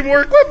can't get any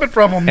more equipment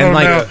from them. And,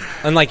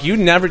 now. like, you'll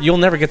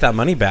never get that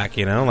money back,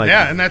 you know? Like,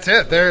 Yeah, and that's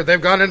it. They've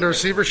gone into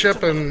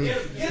receivership, and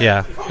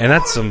yeah. And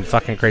that's some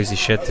fucking crazy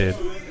shit, dude.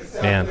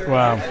 Man.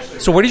 Wow.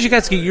 So where did you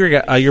guys get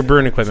your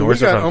brewing equipment? So we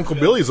Where's it got from? Uncle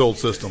Billy's old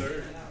system.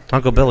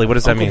 Uncle Billy. What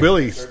does that Uncle mean?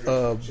 Billy's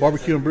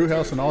barbecue and brew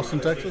house in Austin,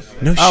 Texas.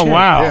 No Oh, shit.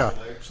 wow. Yeah.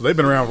 So they've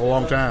been around for a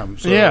long time.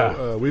 So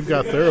Yeah. we've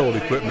got their old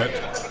equipment.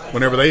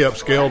 whenever they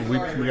upscaled, we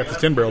got the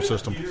 10-barrel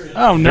system.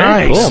 Oh, Very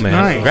nice. cool, man.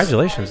 Nice.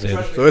 Congratulations, dude.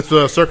 So it's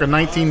circa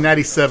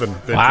 1997.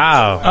 Vintage.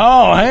 Wow.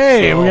 Oh,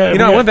 hey. we got,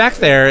 I went back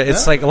there.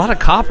 It's like a lot of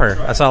copper.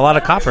 I saw a lot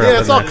of copper. Yeah, over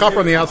it's all there. copper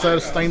on the outside.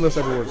 It's stainless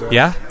everywhere.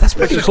 Yeah, that's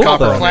pretty just cool,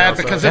 copper though. on Glad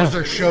outside. because it was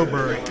their show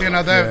brewery.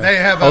 They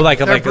have Oh, like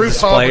their a brew pub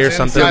display or is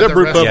something? inside Their the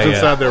brew pub's restaurant. Yeah.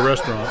 inside their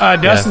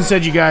restaurant. Dustin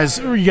said you guys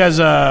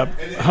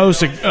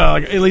host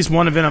at least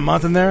one event a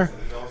month in there.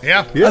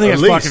 Yeah. Yeah, I think at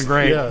it's least. fucking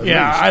great. Yeah, at least.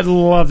 I'd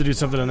love to do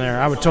something in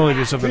there. I would totally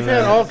do something We've in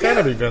had there. all kind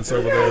of events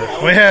over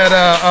there. We had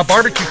a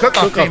barbecue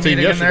cook-off Cook-off team team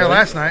meeting in there yesterday.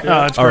 last night.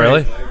 Oh, that's Oh, great.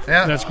 really?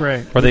 Yeah. That's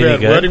great. Were they We've any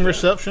had good? wedding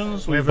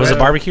receptions. We've Was had, the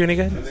barbecue any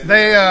good?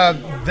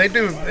 They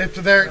do.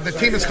 The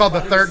team is called the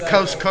Third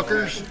Coast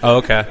Cookers, Oh,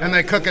 okay. and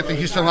they cook at the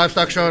Houston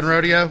Livestock Show and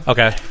Rodeo.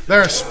 Okay.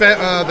 They're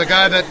the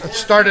guy that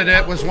started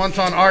it was once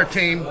on our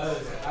team,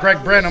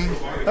 Greg Brenham,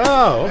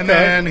 Oh, okay. and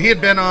then he had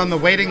been on the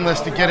waiting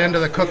list to get into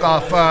the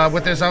cook-off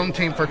with his own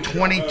team for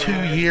 22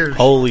 years.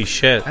 Holy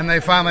shit. And they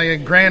finally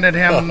granted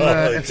him,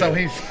 and so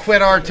he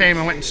quit our team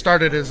and went and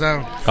started his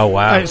own. Oh,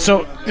 wow. Hey,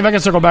 so if I can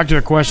circle back to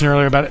a question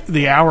earlier about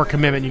the hour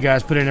commitment you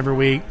guys put in every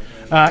week,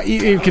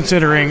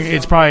 considering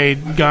it's probably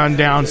gone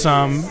down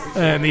some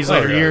in these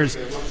later yeah. years,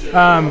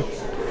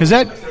 has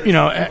that,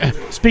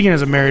 speaking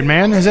as a married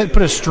man, has that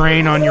put a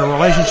strain on your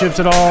relationships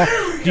at all?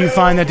 Do you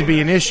find that to be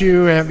an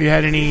issue? Have you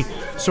had any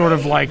sort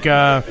of this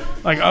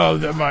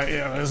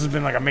has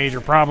been like a major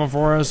problem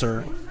for us,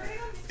 or?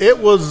 It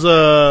was,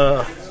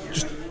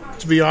 just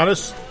to be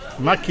honest,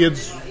 my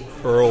kids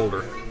are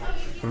older,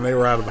 and they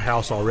were out of the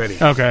house already.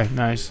 Okay,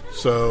 nice.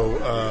 So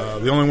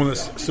the only one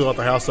that's still at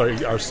the house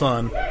is our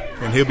son,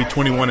 and he'll be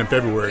 21 in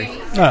February.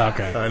 Oh,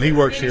 okay. And he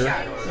works here.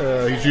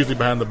 He's usually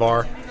behind the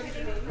bar.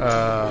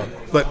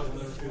 But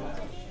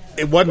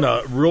it wasn't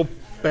a real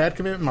bad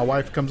commitment. My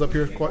wife comes up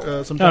here quite,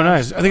 sometimes. Oh,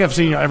 nice. I think I've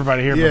seen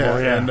everybody here Yeah,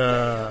 before. Yeah,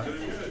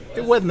 and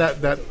it wasn't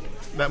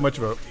that much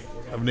of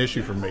an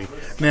issue for me.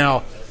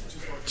 Now,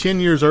 10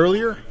 years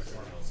earlier,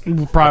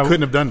 I probably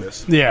couldn't have done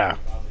this. Yeah.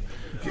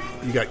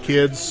 You got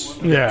kids,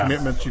 you got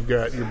commitments, you're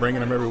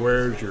bringing them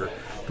everywhere, you're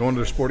going to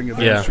their sporting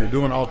events, you're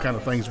doing all kind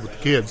of things with the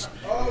kids.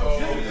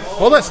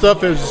 All that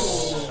stuff is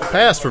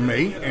past for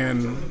me,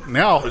 and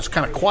now it's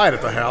kind of quiet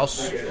at the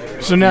house.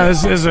 So now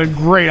this is a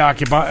great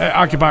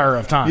occupier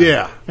of time.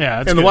 Yeah. Yeah.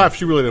 And That's the good. wife,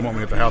 she really didn't want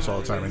me at the house all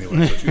the time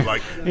anyway. So she's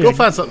like, go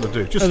find something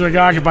to do. Just That's like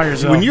occupy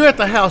yourself. when you're at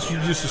the house, you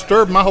just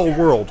disturb my whole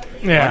world.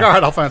 Yeah. Like, all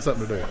right, I'll find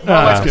something to do.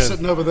 My wife's good.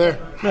 sitting over there.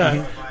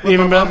 Yeah. With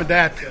Even my mom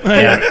better. and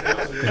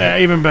dad. Yeah,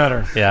 even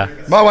better. Yeah.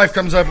 My wife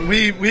comes up.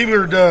 We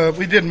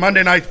did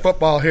Monday Night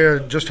Football here,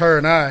 just her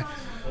and I,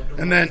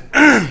 and then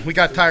we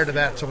got tired of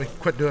that, so we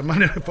quit doing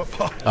Monday Night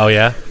Football. Oh,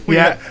 yeah?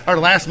 Our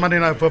last Monday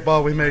Night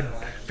Football, we made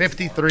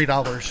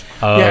 $53.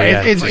 Oh,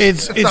 yeah, it's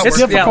not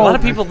difficult. Yeah, a lot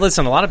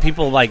of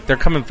people, like, they're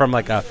coming from,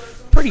 like, a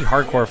pretty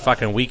hardcore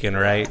fucking weekend,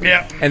 right?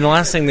 Yeah. And the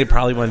last thing they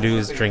probably want to do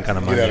is drink on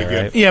a Monday,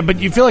 again. right? Yeah, but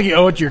you feel like you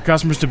owe it to your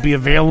customers to be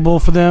available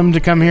for them to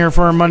come here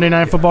for a Monday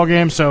Night Football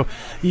game. So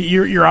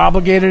you're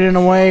obligated in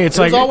a way. It's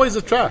There's like always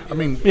a try. I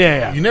mean,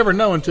 Yeah. you never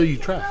know until you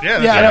try.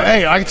 Yeah. Yeah, I know,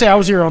 hey, I can say I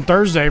was here on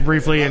Thursday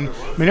briefly, and I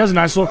mean there was a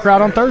nice little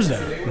crowd on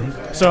Thursday.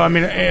 So I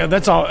mean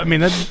that's all. I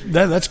mean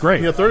that's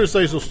great. Yeah,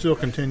 Thursdays will still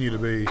continue to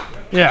be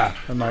Yeah,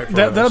 a night for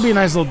that'll us. be a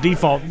nice little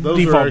default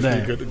Those are day.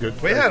 actually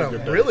good. We had good a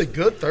days. really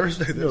good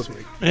Thursday this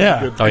week.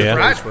 Yeah. Good, Oh, good yeah?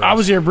 days for I us.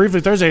 was here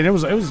briefly Thursday, and it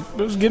was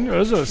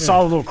a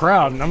solid little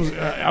crowd, and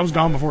I was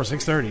gone before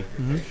 6:30.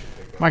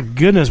 My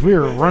goodness, we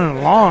were running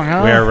along,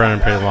 huh? We are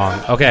running pretty long.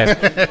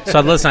 Okay. So,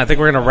 listen, I think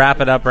we're going to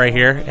wrap it up right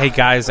here. Hey,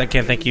 guys, I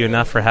can't thank you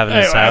enough for having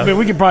Hey, us I out. mean,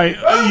 we could probably.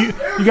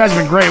 You guys have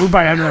been great. We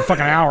probably had another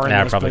fucking hour. in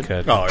Yeah, I this, probably but-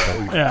 could. Oh,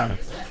 yeah. Yeah,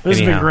 this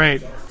has Anyhow. been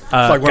great. It's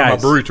like one of my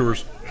guys. brewery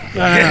tours.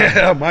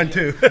 Yeah, mine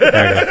too.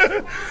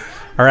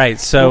 All right.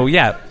 So,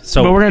 yeah.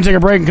 So, But we're gonna take a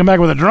break and come back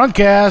with a drunk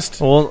cast.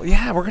 well,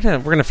 yeah, we're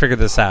gonna figure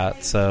this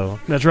out. So,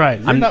 That's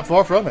right. I'm not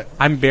far from it.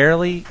 I'm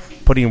barely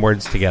putting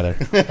words together.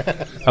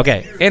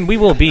 Okay, and we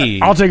will be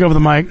I'll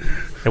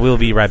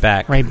be right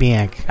back. right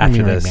back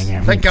After this.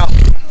 Thank y'all.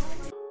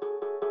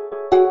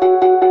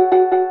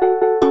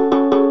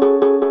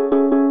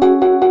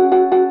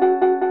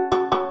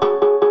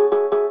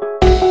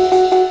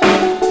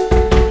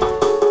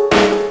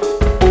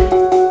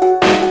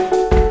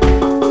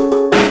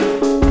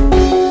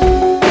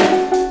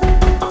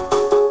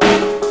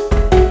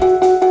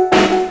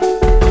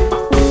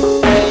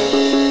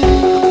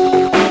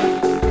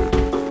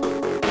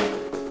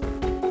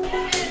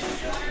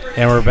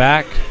 And we're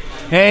back.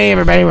 Hey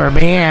everybody, we're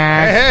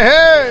back.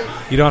 Hey,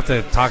 You don't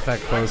have to talk that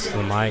close to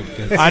the mic.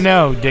 I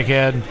know,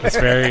 dickhead. It's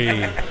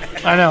very.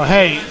 I know.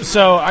 Hey,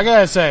 so I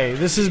gotta say,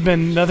 this has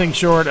been nothing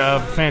short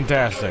of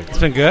fantastic. It's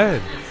been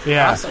good.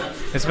 Yeah.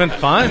 It's been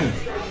fun.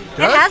 It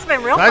has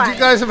been real glad fun. you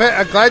guys have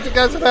had. Glad you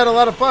guys have had a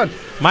lot of fun.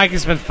 Mike,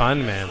 it's been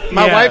fun, man.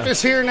 My Yeah. wife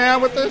is here now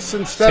with us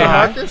instead Say of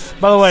hi. Marcus.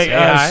 By the way, Say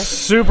hi.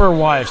 super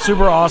wife,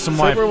 super awesome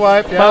wife. Super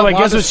wife, By yeah, the way, guess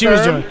Wanda what she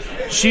was Stern. doing?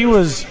 She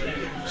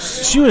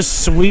was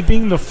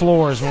sweeping the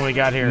floors when we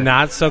got here.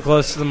 Not so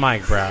close to the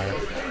mic, bro.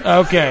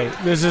 Okay,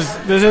 this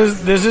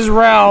is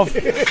Ralph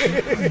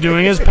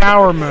doing his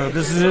power move.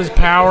 This is his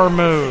power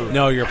move.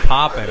 No, you're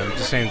popping. I'm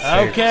just saying.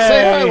 Okay.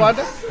 Say hi,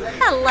 Wanda.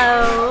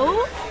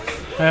 Hello.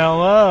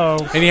 Hello.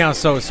 Anyhow,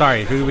 so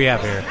sorry. Who do we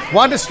have here?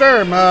 Wanda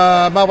Sturm,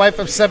 my wife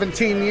of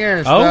 17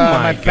 years. Oh,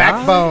 my God.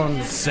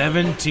 backbone.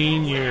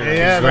 17 years.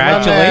 Yeah,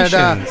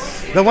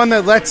 Congratulations. The one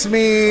that lets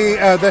me,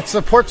 that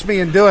supports me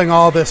in doing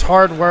all this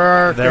hard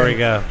work. There we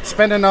go.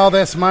 Spending all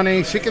this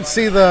money. She can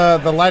see the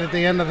light at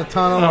the end of the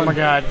tunnel. Oh my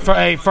God!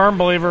 A firm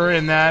believer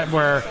in that,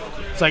 where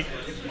it's like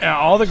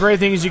all the great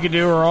things you could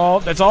do are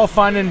that's all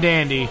fine and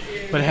dandy.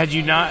 But had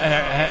you not,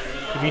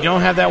 if you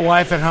don't have that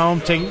wife at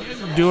home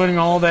doing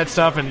all that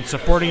stuff and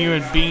supporting you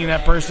and being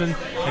that person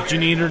that you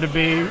need her to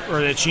be,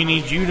 or that she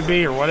needs you to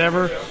be, or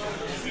whatever,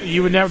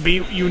 you would not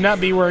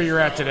be where you're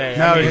at today.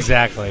 No,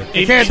 exactly.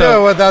 You can't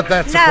do it without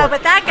that support. No,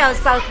 but that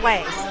goes both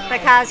ways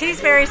because he's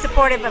very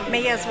supportive of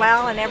me as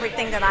well and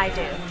everything that I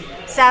do.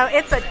 So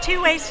it's a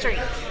two-way street.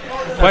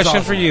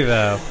 Question for you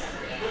though.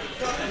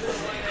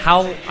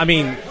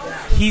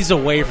 He's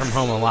away from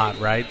home a lot,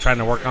 right? Trying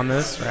to work on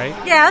this, right?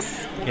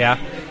 Yes, Yeah.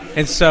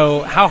 And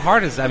so, how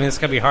hard is that? I mean, it's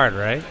gonna be hard,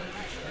 right?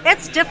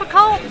 it's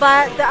difficult,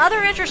 but the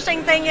other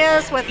interesting thing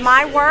is with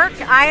my work,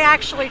 I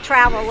actually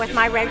travel with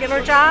my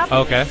regular job.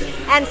 Okay.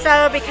 And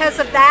so because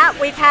of that,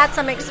 we've had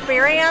some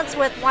experience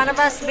with one of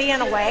us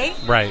being away.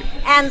 Right.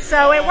 And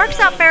so it works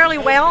out fairly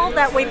well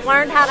that we've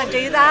learned how to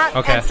do that.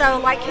 Okay. And so,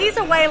 like, he's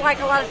away,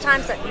 like, a lot of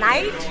times at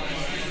night.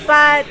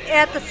 But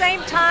at the same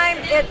time,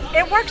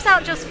 it works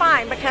out just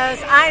fine because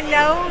I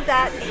know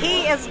that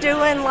he is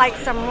doing, like,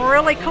 some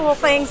really cool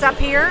things up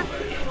here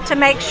to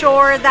make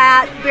sure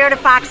that Bearded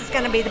Fox is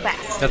going to be the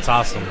best. That's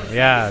awesome.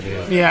 Yeah,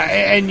 dude. Yeah,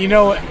 and you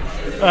know,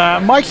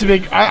 Mike's a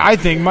big. I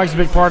think Mike's a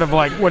big part of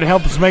like what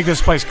helps make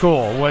this place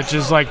cool, which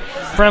is like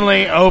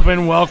friendly,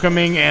 open,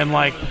 welcoming, and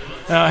like,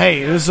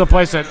 hey, this is a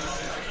place that,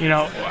 you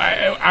know,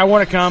 I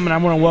want to come and I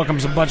want to welcome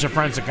some bunch of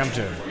friends to come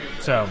to.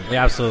 So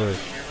Yeah, absolutely.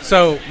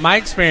 So my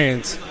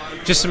experience,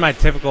 just in my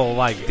typical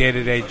like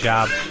day-to-day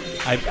job,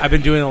 I've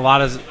been doing a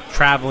lot of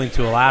traveling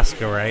to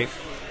Alaska, right?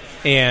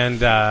 And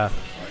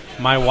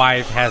my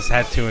wife has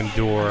had to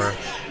endure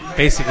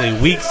basically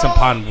weeks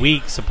upon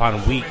weeks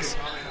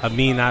of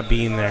me not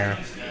being there,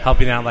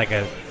 helping out like I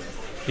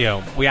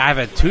have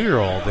a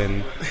 2-year-old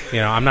and, you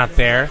know, I'm not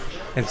there.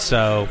 And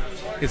so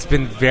it's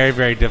been very,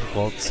 very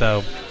difficult.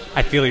 So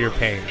I feel your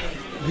pain.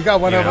 You got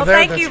one Yeah. over Well, there.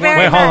 thank that's you one very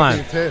Wait, of hold much. on.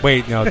 you, too.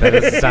 Wait, no, that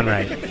doesn't sound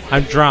right.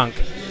 I'm drunk.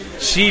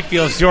 She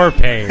feels your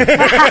pain. Is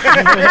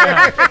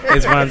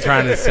what I'm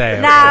trying to say.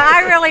 No,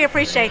 I really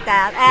appreciate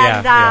that.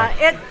 And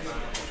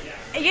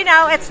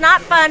Yeah, it's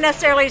not fun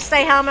necessarily to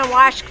stay home and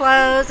wash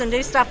clothes and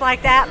do stuff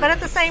like that. But at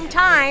the same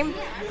time,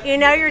 you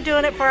know you're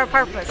doing it for a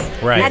purpose.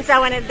 Right. And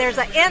so there's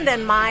an end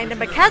in mind. And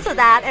because of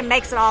that, it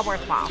makes it all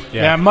worthwhile.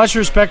 yeah, much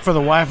respect for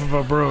the wife of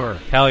a brewer.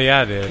 Hell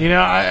yeah, dude. You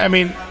know, I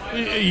mean,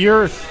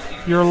 your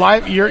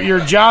life, your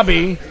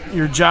jobby,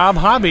 your job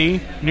hobby,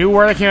 new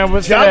word I came up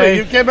with today. Jobby,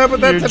 you came up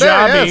with that your today.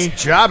 Jobby,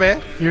 Yes,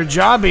 jobby. Your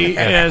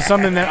jobby is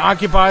something that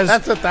occupies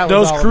That's what that was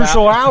those all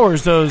crucial about.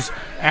 hours, those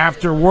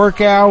after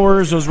work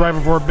hours, those right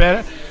before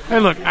bed. Hey,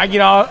 look, I get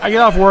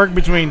off work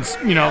between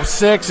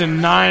 6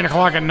 and 9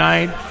 o'clock at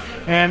night,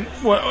 and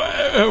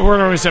we're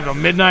normally set till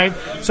midnight.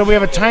 So we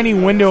have a tiny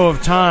window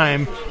of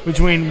time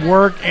between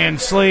work and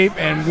sleep,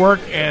 and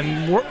work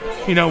and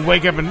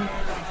wake up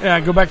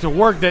and go back to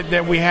work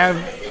that we have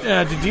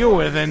to deal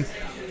with, and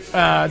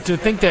to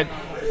think that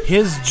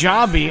his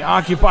jobby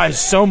occupies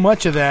so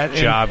much of that.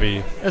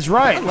 Jobby. That's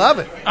right. I love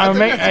it. I think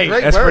mean, that's a hey,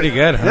 great That's word. pretty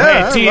good, huh? Yeah,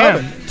 I Hey,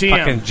 love TM, it.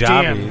 Fucking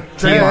jobby.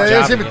 Yeah,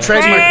 it is even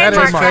trademark. That is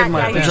Trademark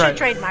trademark. Yeah, you That's should right.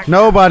 trademark.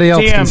 Nobody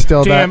else TM, can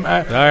steal TM,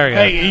 that. There you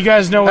go. hey, you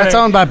guys know what That's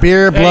owned by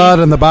Beer, Blood,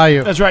 and the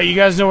Bayou. That's right. You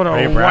guys know what a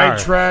Ray white Brower.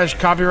 trash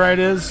copyright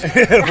is?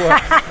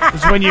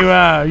 It's when you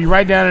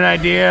write down an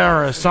idea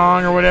or a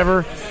song or whatever,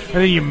 and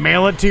then you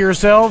mail it to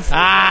yourself,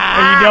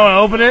 and you don't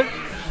open it.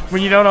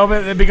 When you don't open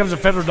it, it becomes a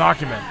federal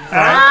document.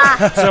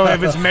 Right? So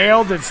if it's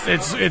mailed,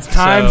 it's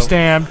time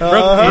stamped.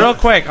 Real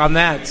quick on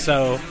that.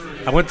 So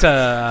I went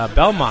to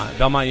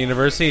Belmont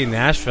University in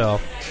Nashville,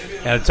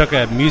 and I took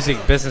a music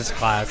business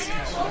class.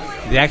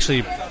 They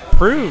actually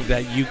proved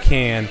that you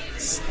can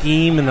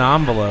steam an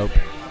envelope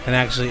and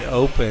actually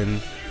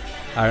open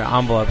an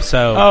envelope.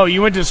 So, Oh,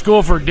 you went to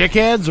school for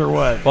dickheads or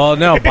what? well,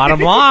 no. Bottom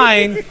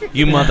line,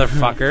 you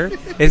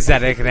motherfucker, is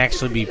that it can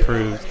actually be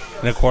proved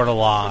in a court of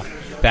law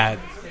that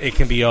it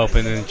can be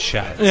opened and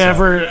shut. Yeah, So-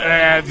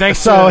 for thanks.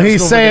 So to he's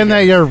School for saying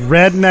that Dickheads. your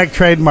redneck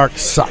trademark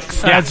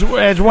sucks. Yeah,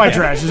 it's white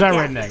trash. It's not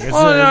redneck. It's,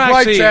 Oh, no, White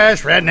actually-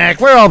 trash, redneck,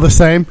 we're all the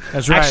same.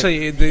 that's right.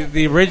 Actually,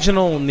 the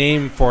original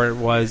name for it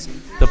was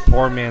the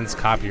Poor Man's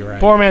Copyright.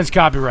 Poor man's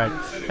copyright.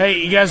 Hey,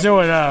 you guys know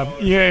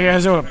what? You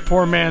guys know what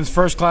poor man's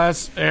first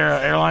class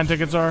airline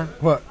tickets are?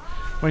 What?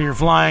 When you're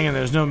flying and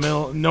there's no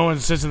one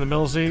sits in the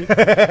middle seat. Oh,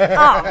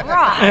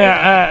 right.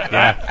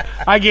 Yeah.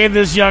 I gave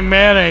this young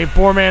man a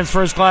poor man's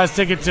first class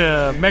ticket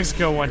to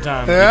Mexico one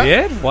time Yeah. You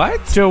did?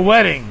 What? to a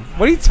wedding.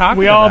 What are you talking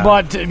We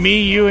about? all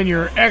me, you, and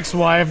your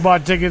ex-wife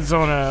bought tickets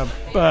on a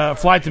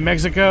flight to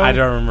Mexico. I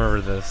don't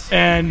remember this.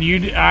 And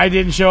I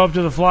didn't show up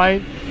to the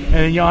flight, and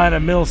then y'all had a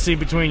middle seat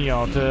between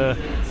y'all to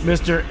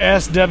Mr.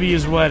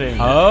 S.W.'s wedding.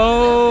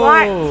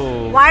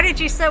 Oh. Why did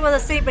you sit with a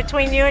seat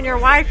between you and your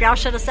wife? Y'all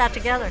should have sat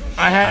together.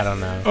 I don't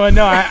know. Well,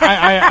 no, I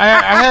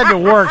had to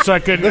work, so I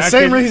couldn't. The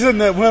same reason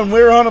that when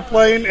we're on a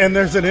plane and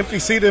there's an empty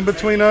seat in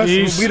between us,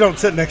 we don't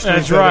sit next to each other.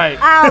 That's right.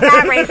 Oh,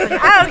 that reason.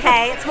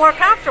 Okay, it's more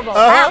comfortable.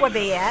 That would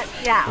be it.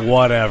 Yeah.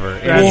 Whatever.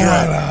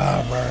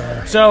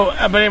 So,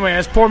 but anyway,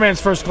 that's poor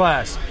man's first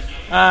class.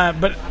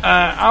 But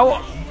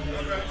I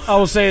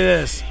will say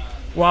this: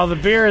 while the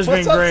beer has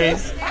been great,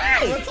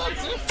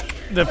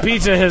 the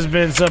pizza has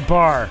been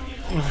subpar.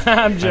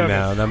 I'm joking.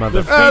 I know,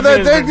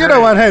 that You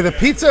know what? Hey, the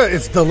pizza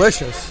is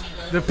delicious.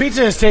 The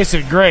pizza has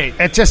tasted great.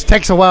 It just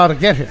takes a while to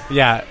get here.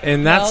 Yeah,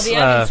 and that's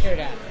the screwed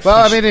up. Well,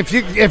 I mean, if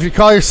you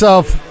call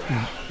yourself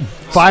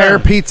Fire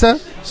Pizza,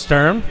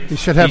 Sturm. you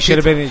should have. Should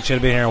have been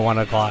here at 1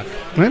 o'clock.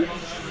 Hmm?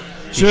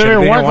 Should have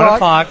been 1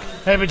 o'clock.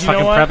 Hey, but you fucking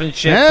know what? prepping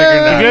shit.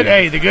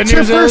 Figuring The good It's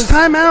your news first is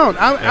time out.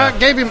 I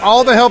gave him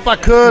all the help I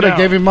could. No. I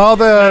gave him all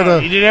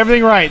you did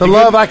everything right. the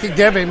love I could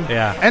give him.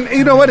 Yeah. And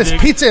you know what? His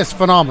pizza is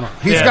phenomenal.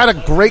 He's got a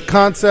great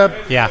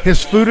concept. Yeah.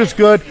 His food is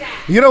good.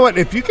 You know what?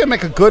 If you can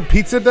make a good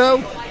pizza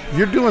dough,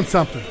 you're doing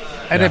something.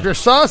 And if your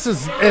sauce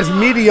is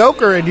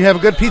mediocre and you have a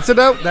good pizza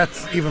dough,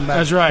 that's even better.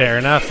 That's right. Fair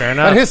enough.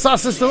 But his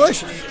sauce is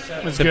delicious.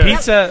 The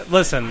pizza,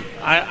 listen,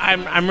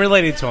 I'm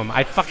related to him.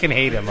 I fucking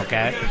hate him,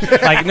 okay?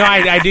 Like, no,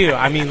 I do.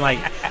 I mean, like,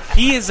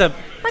 he is a...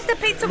 But the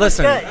pizza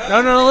Listen, was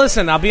good. no,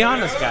 listen, I'll be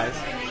honest, guys.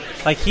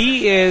 Like,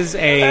 he is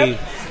a...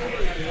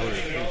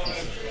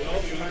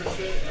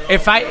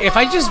 If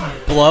I just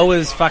blow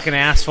his fucking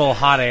ass full of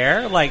hot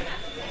air, like...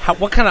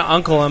 what kind of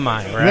uncle am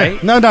I,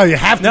 right? No, you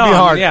have to be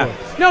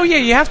hardcore. No,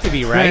 you have to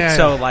be, right? Yeah.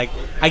 So, like,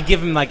 I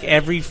give him, like,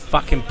 every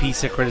fucking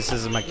piece of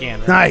criticism I can,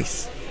 right?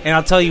 Nice. And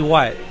I'll tell you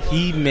what,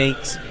 he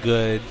makes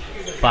good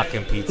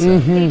fucking pizza.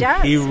 Mm-hmm. He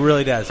does. He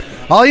really does.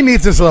 All he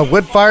needs is a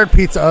wood-fired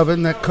pizza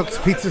oven that cooks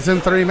pizzas in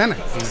 30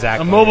 minutes.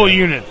 Exactly. A mobile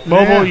unit.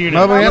 Mobile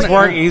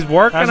unit. He's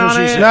working That's what on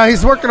she it. said. No,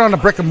 he's working on a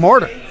brick and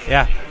mortar.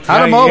 Yeah.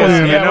 Not a mobile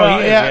unit.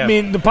 I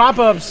mean, the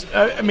pop-ups.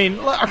 I mean,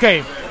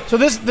 okay. So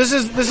this is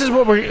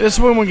what this is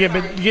when we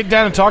get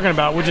down to talking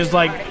about, which is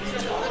like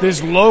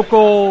this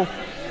local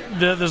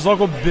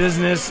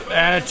business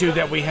attitude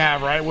that we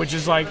have, right? Which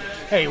is like,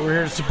 hey, we're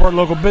here to support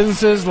local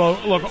businesses,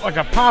 like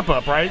a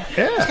pop-up, right?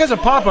 Yeah. This guy's a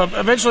pop-up.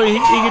 Eventually, he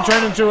can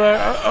turn into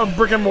a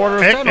brick and mortar.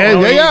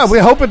 We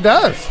hope it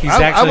does. He's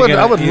I would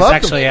love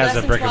actually to. has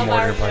a brick and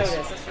mortar place.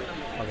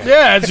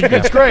 Yeah,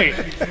 it's great.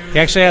 He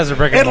actually has a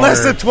brick and In mortar.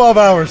 less than 12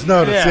 hours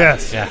notice, Yeah.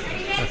 yes. Yeah.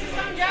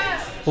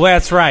 Well,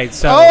 that's right.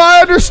 So. Oh, I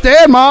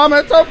understand, Mom.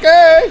 It's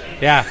okay.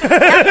 Yeah. He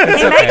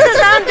makes his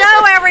own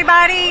dough,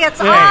 everybody.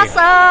 It's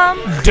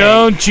awesome.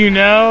 Don't you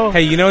know?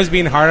 Hey, you know who's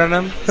being hard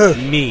on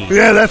him? Me.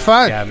 Yeah, that's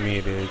fine. Yeah,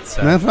 me, dude.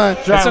 So. That's fine.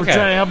 It's We're okay.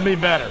 trying to help me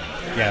better.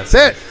 Yeah, That's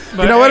it.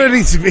 But You know what?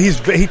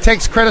 He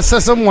takes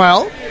criticism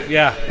well.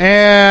 Yeah.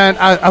 And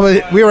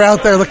we were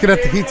out there looking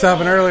at the pizza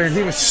oven earlier, and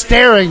he was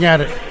staring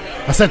at it.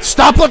 I said,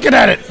 "Stop looking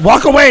at it.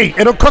 Walk away.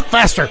 It'll cook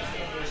faster."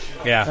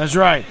 Yeah. That's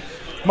right.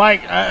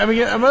 Mike, I'll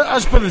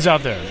just put this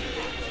out there.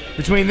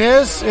 Between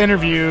this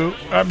interview,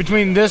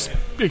 between this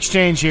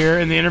exchange here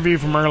and the interview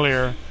from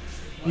earlier,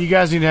 you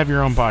guys need to have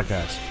your own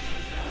podcast.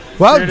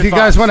 Well, Bearded do you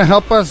guys Fox. want to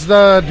help us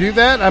do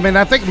that? I mean,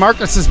 I think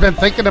Marcus has been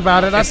thinking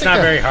about it. It's not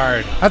very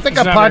hard. I think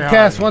It's a not very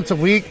podcast hard. once a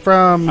week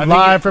from I think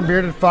live from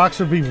Bearded Fox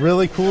would be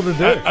really cool to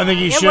do. I think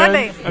you It should. would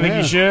be. I think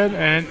you should.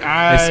 And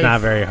It's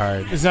not very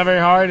hard. It's not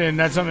very hard, and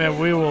that's something that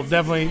we will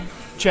definitely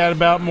chat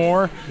about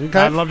more. Okay.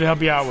 I'd love to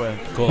help you out with.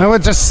 Cool. I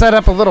would just set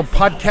up a little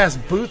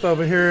podcast booth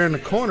over here in the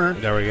corner.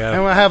 There we go.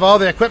 And we'll have all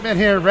the equipment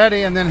here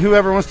ready, and then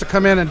whoever wants to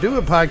come in and do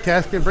a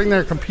podcast can bring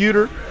their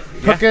computer,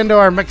 hook into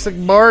our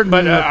mixing board.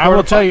 But and I will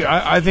record a tell you,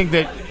 podcast. I think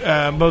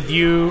that both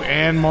you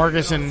and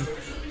Marcus and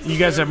you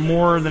guys have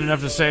more than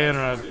enough to say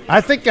on I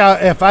think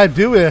if I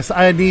do this,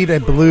 I need a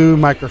blue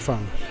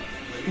microphone.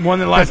 one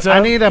that lights up. I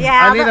need a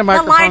the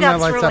microphone that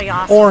light-up's lights really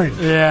up. awesome. Orange.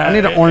 Yeah, I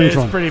need an orange it's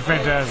one. pretty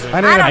fantastic. I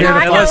need I a don't know.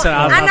 Bearded I know, Fox. Listen,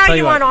 I'll I know tell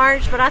you you want what.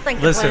 orange, but I think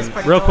the blue's Listen,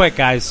 pretty real cool. quick,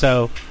 guys.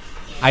 So,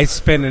 I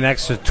spend an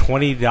extra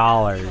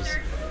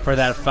 $20 for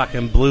that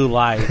fucking blue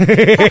light,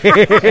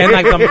 and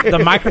like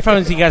the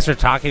microphones you guys are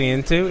talking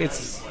into,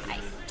 it's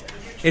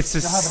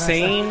the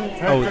same.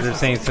 Oh, they're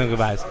saying some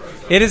goodbyes.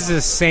 It is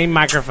the same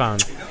microphone.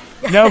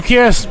 No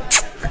kiss.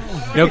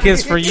 No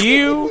kiss for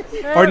you,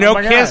 or no Oh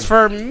my kiss God.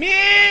 for me.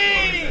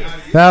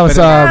 That was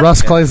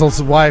Russ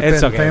Klaisel's wife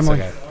It's and okay. family.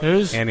 It's okay.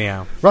 Who's?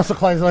 Anyhow, Russell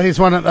Klaisel, he's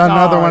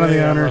another one of the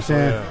yeah, owners. Russell,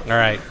 Yeah. all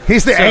right.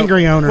 He's the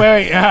angry owner.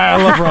 Wait, I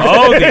love Russell.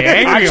 Oh, the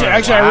angry one.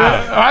 Actually,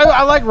 Wow.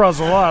 I like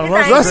Russell a lot. He's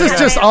Russell's Russ a is great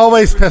just guy.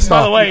 always pissed By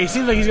off. the way, he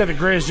seems like he's got the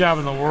greatest job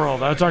in the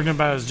world. I was talking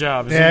about his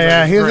job. It seems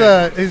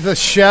Yeah, like he's a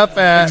chef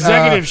at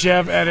executive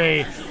chef at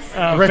a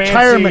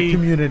retirement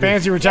community.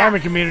 fancy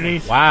retirement community.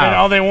 Wow. And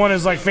all they want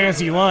is like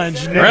fancy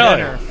lunch. No Really?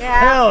 dinner. Yeah.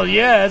 Hell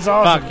yeah, it's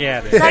awesome. Fuck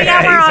yeah. dude. So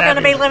yeah, we're all going to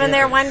Exactly. be living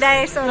there one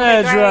day. So it'll be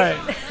That's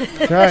great.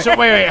 right. Right. So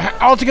wait,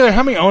 altogether,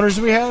 how many owners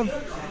do we have?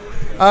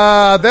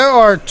 There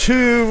are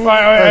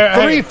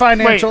three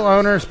financial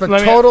owners, but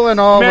total in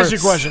all, we're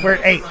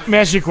at 8. Let me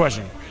ask you a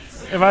question.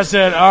 If I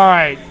said, all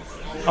right,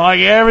 I like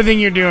everything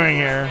you're doing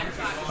here.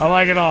 I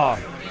like it all.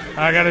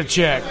 I got a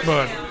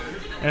checkbook,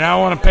 and I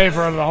want to pay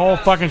for the whole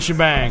fucking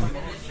shebang.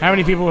 How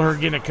many people are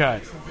getting a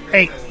cut?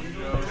 8.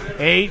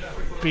 8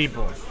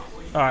 people.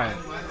 All right.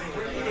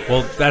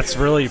 Well, that's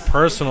really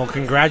personal.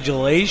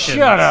 Congratulations.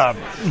 Shut up.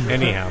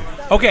 Anyhow.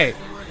 Okay,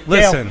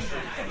 listen.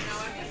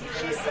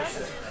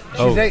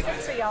 She's 8.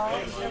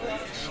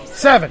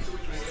 7.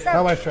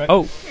 My wife's right.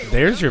 Oh,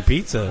 there's your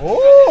pizza.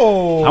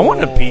 Oh. I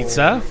want a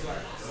pizza.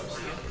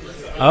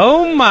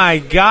 Oh, my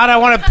God, I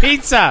want a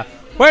pizza.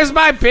 Where's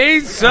my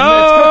pizza?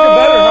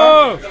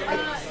 It's cooking better,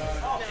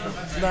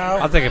 huh? No.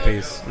 I'll take a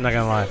piece. I'm not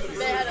going to lie.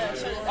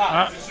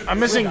 I'm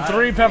missing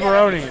 3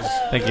 pepperonis.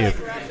 Thank you.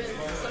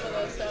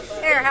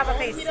 Here, have a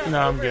piece. No,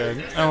 I'm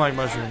good. I don't like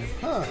mushroom.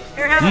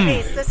 Here, have a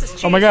piece. This is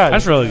cheese. Oh, my God.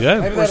 That's really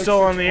good. We're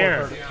still on the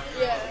air.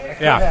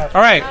 Yeah.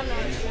 All right.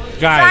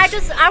 Guys.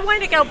 So I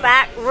wanted to go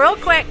back real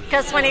quick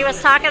because when he was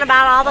talking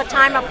about all the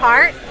time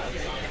apart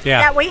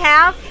that we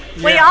have,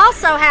 we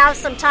also have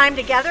some time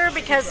together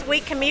because we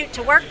commute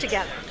to work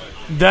together.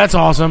 That's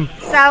awesome.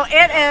 So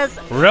it is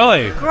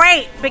really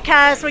great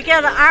because we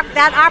get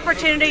that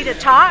opportunity to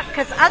talk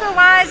because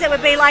otherwise it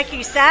would be like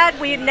you said,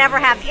 we'd never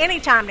have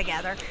any time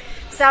together.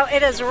 So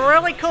it is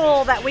really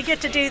cool that we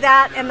get to do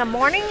that in the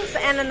mornings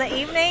and in the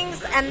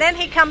evenings, and then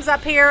he comes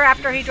up here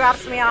after he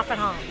drops me off at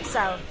home.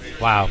 So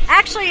wow,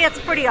 actually, it's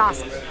pretty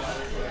awesome.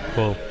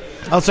 Cool.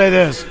 I'll say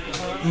this: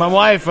 my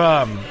wife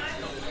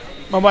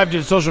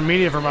did social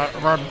media for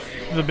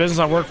the business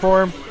I work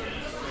for,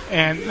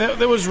 and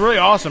that was really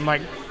awesome.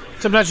 Like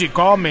sometimes she'd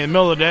call me in the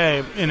middle of the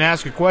day and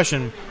ask a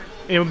question.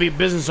 It would be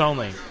business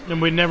only,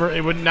 and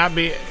it would not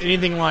be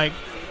anything like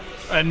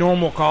a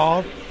normal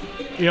call.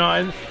 You know,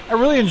 and I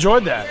really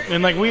enjoyed that.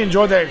 And, like, we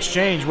enjoyed that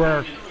exchange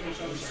where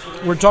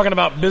we're talking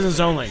about business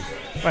only.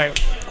 Like,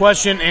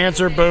 question,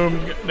 answer,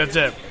 boom, that's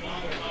it.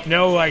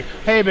 No, like,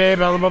 hey, babe,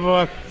 blah, blah,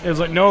 blah. It was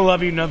like, no,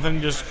 love you,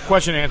 nothing, just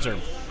question, answer.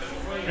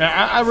 And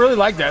I really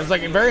like that. It's,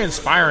 like, very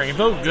inspiring. It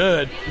feels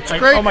good. It's like,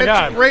 great. Oh, my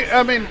God. Great.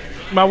 I mean,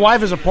 my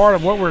wife is a part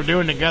of what we're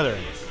doing together.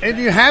 And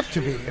you have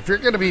to be. If you're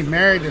going to be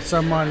married to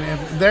someone,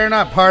 if they're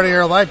not part of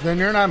your life, then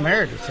you're not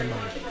married to someone.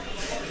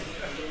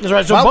 That's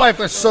right. So my wife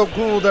was so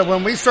cool that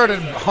when we started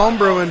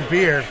homebrewing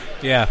beer,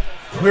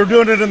 we were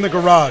doing it in the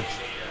garage.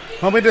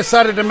 When we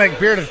decided to make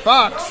Bearded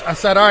Fox, I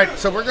said, all right,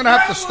 so we're going to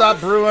have to stop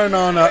brewing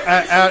on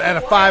at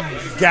a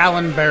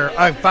 5-gallon barrel,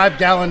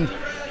 5-gallon,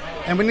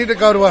 and we need to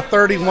go to a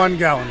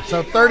 31-gallon.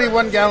 So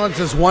 31 gallons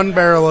is 1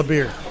 barrel of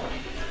beer.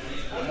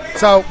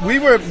 So we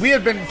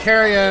had been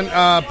carrying,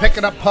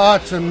 picking up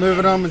pots and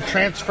moving them and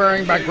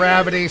transferring by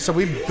gravity. So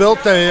we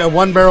built a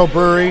 1-barrel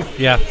brewery,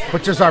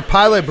 which is our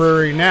pilot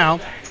brewery now.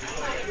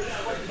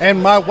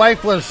 And my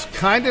wife was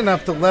kind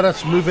enough to let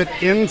us move it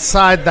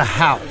inside the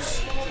house.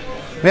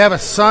 We have a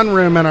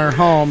sunroom in our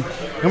home,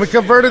 and we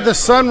converted the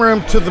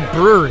sunroom to the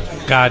brewery.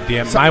 God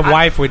damn, so my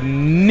wife would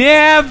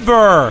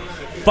never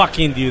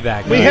fucking do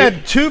that. We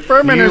had 2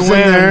 fermenters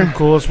in there.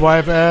 Coolest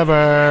wife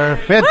ever.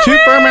 We had 2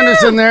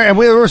 fermenters in there, and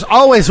there was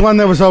always one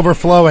that was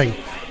overflowing.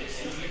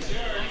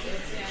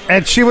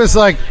 And she was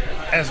like,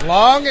 as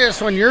long as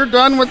when you're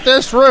done with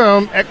this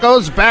room, it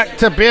goes back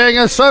to being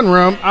a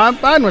sunroom, I'm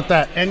fine with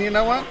that. And you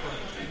know what?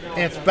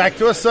 It's back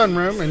to a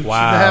sunroom, and she's a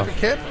happy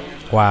kid.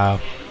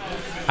 Wow.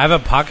 I have a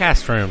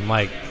podcast room.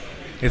 Like,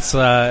 it's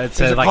a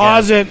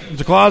closet.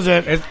 It's a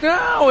closet. It's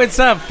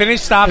a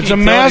finished off. It's a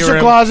master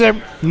closet.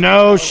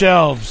 No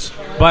shelves.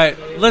 But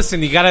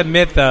listen, you got to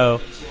admit though,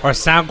 our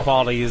sound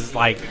quality is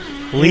like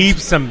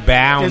leaves some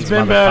bounds. It's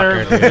been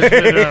better.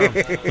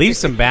 Dude. Leave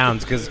some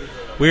bounds because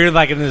we were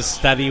like in this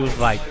study with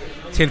like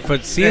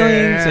 10-foot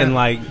ceilings and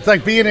like it's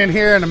like being in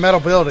here in a metal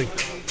building.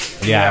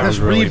 Yeah, there's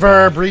really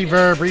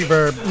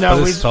reverb.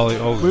 No, we've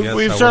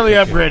certainly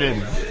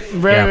upgraded.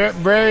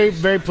 Very,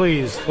 very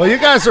pleased. Well, you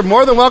guys are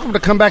more than welcome to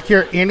come back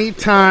here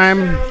anytime.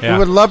 Yeah. We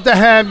would love to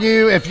have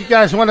you. If you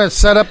guys want to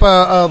set up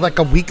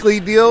a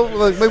weekly deal,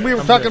 like we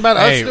were talking about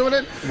us doing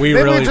it.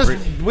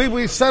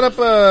 We set up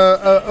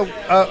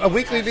a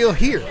weekly deal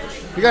here.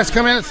 You guys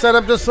come in and set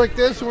up just like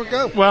this, and we'll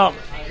go. Well,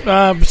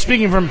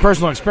 speaking from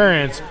personal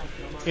experience,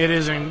 it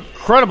is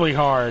incredibly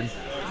hard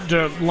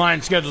to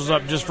line schedules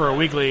up just for a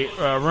weekly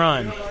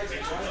run.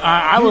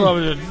 I would love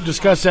to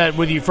discuss that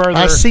with you further.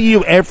 I see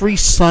you every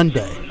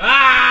Sunday.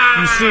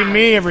 You see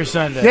me every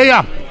Sunday.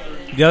 Yeah.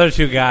 The other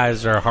 2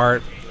 guys are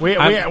hard. We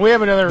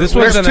have another. There's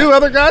 2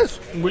 other guys?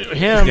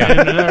 Him. Yeah.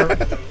 And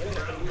another.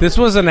 This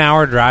was an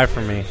hour drive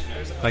for me.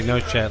 Like, no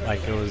shit.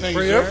 Like, it was.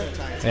 For you?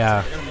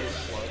 Yeah.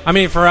 I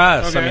mean, for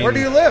us. Okay. I mean, where do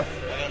you live?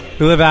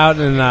 We live out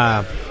in,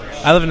 I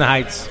live in the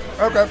Heights.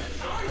 Okay.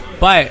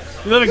 But.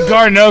 You live in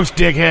Garden Oaks,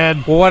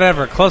 dickhead. Well,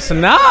 whatever. Close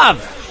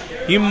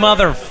enough. You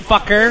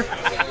motherfucker.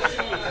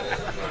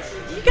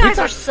 You guys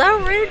are so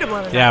rude to one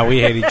another. Yeah, we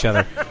hate each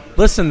other.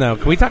 Listen, though,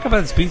 can we talk about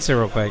this pizza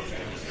real quick?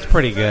 It's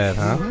pretty good,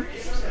 huh?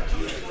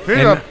 Mm-hmm.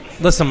 And,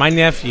 listen, my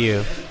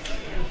nephew,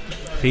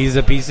 he's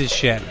a piece of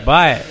shit,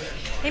 but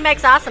he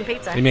makes awesome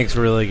pizza. He makes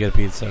really good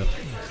pizza.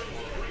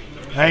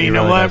 Hey, you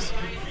know what? Does.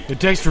 It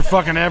takes for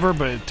fucking ever,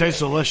 but it tastes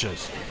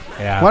delicious.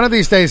 Yeah. One of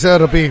these days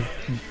it'll be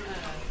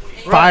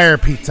fire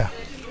pizza.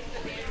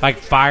 Like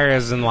fire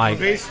as in like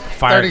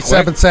fire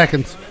 37 quick?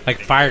 Seconds.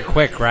 Like fire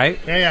quick, right?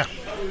 Yeah.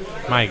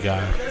 My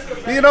God.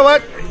 You know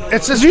what?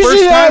 It's his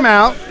first time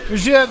out. You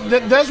see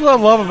that? That's what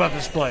I love about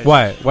this place.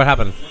 What? What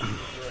happened?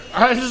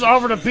 I just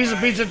offered a piece of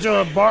pizza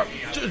to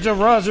to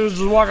Russ, who was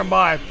just walking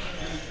by.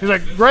 He's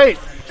like, "Great."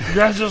 He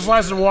grabs a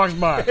slice and walks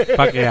by.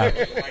 Fuck yeah.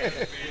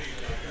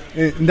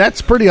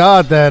 That's pretty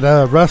odd that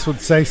Russ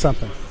would say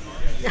something.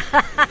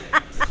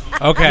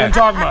 Okay. Didn't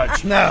talk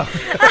much. No.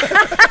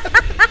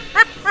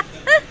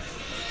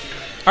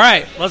 All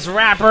right, let's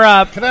wrap her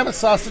up. Can I have a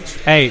sausage?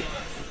 Hey,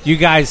 you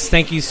guys,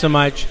 thank you so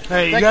much.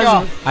 Hey, Thank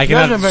y'all. I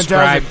cannot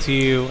describe to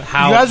you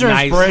how you guys are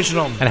nice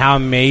inspirational and how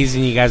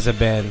amazing you guys have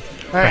been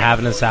for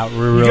having us out.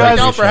 We're really Thank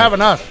y'all for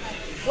having us.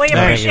 We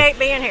appreciate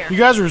being here. You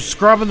guys were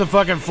scrubbing the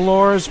fucking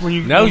floors when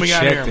we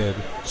got here. Dude.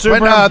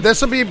 Super.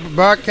 This will be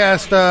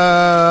broadcast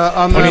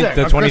on the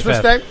 25th. Christmas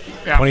Day.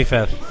 Yeah.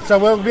 25th. So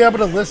we'll be able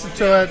to listen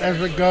to it as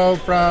we go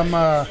from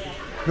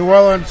New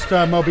Orleans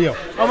to Mobile.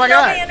 Oh my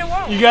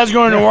God! You guys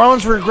going to New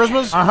Orleans for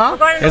Christmas? It's on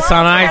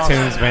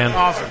iTunes, man.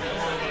 Awesome.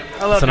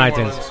 I love It's on New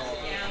iTunes. Orleans.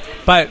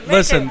 But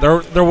listen,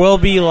 there will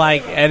be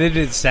like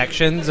edited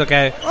sections,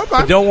 okay?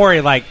 But don't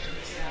worry, like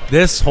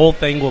this whole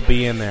thing will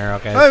be in there,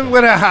 okay?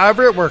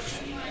 However it works.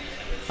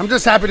 I'm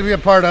just happy to be a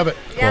part of it.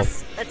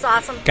 Yes, it's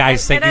awesome.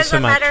 Guys, thank you so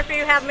much. It doesn't matter if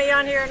you have me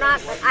on here or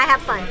not, but I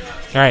have fun.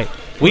 All right.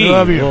 We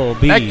love you. will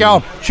be Thank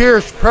y'all.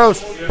 Cheers.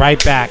 Prost.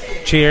 right back.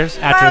 Cheers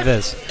after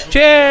this.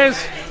 Cheers.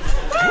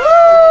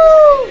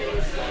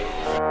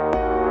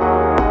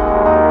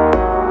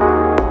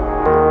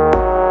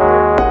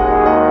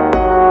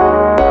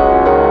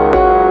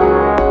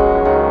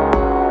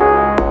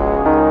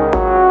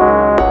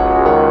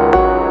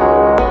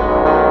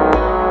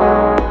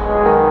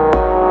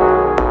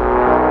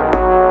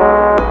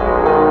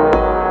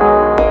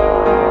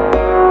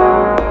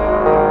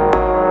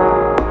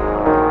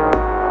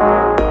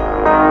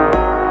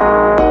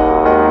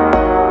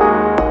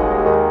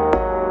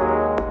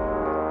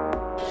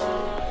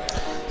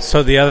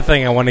 So the other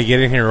thing I want to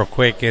get in here real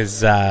quick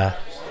is a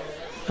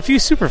few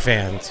super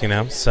fans, you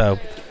know. So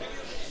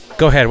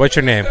go ahead. What's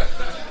your name?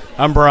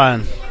 I'm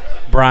Brian.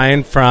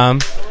 Brian from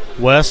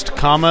West,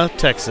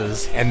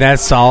 Texas. And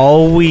that's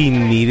all we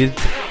needed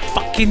to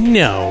fucking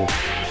know.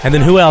 And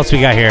then who else we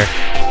got here?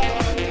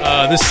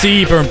 This is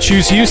Steve from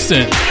Choose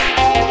Houston.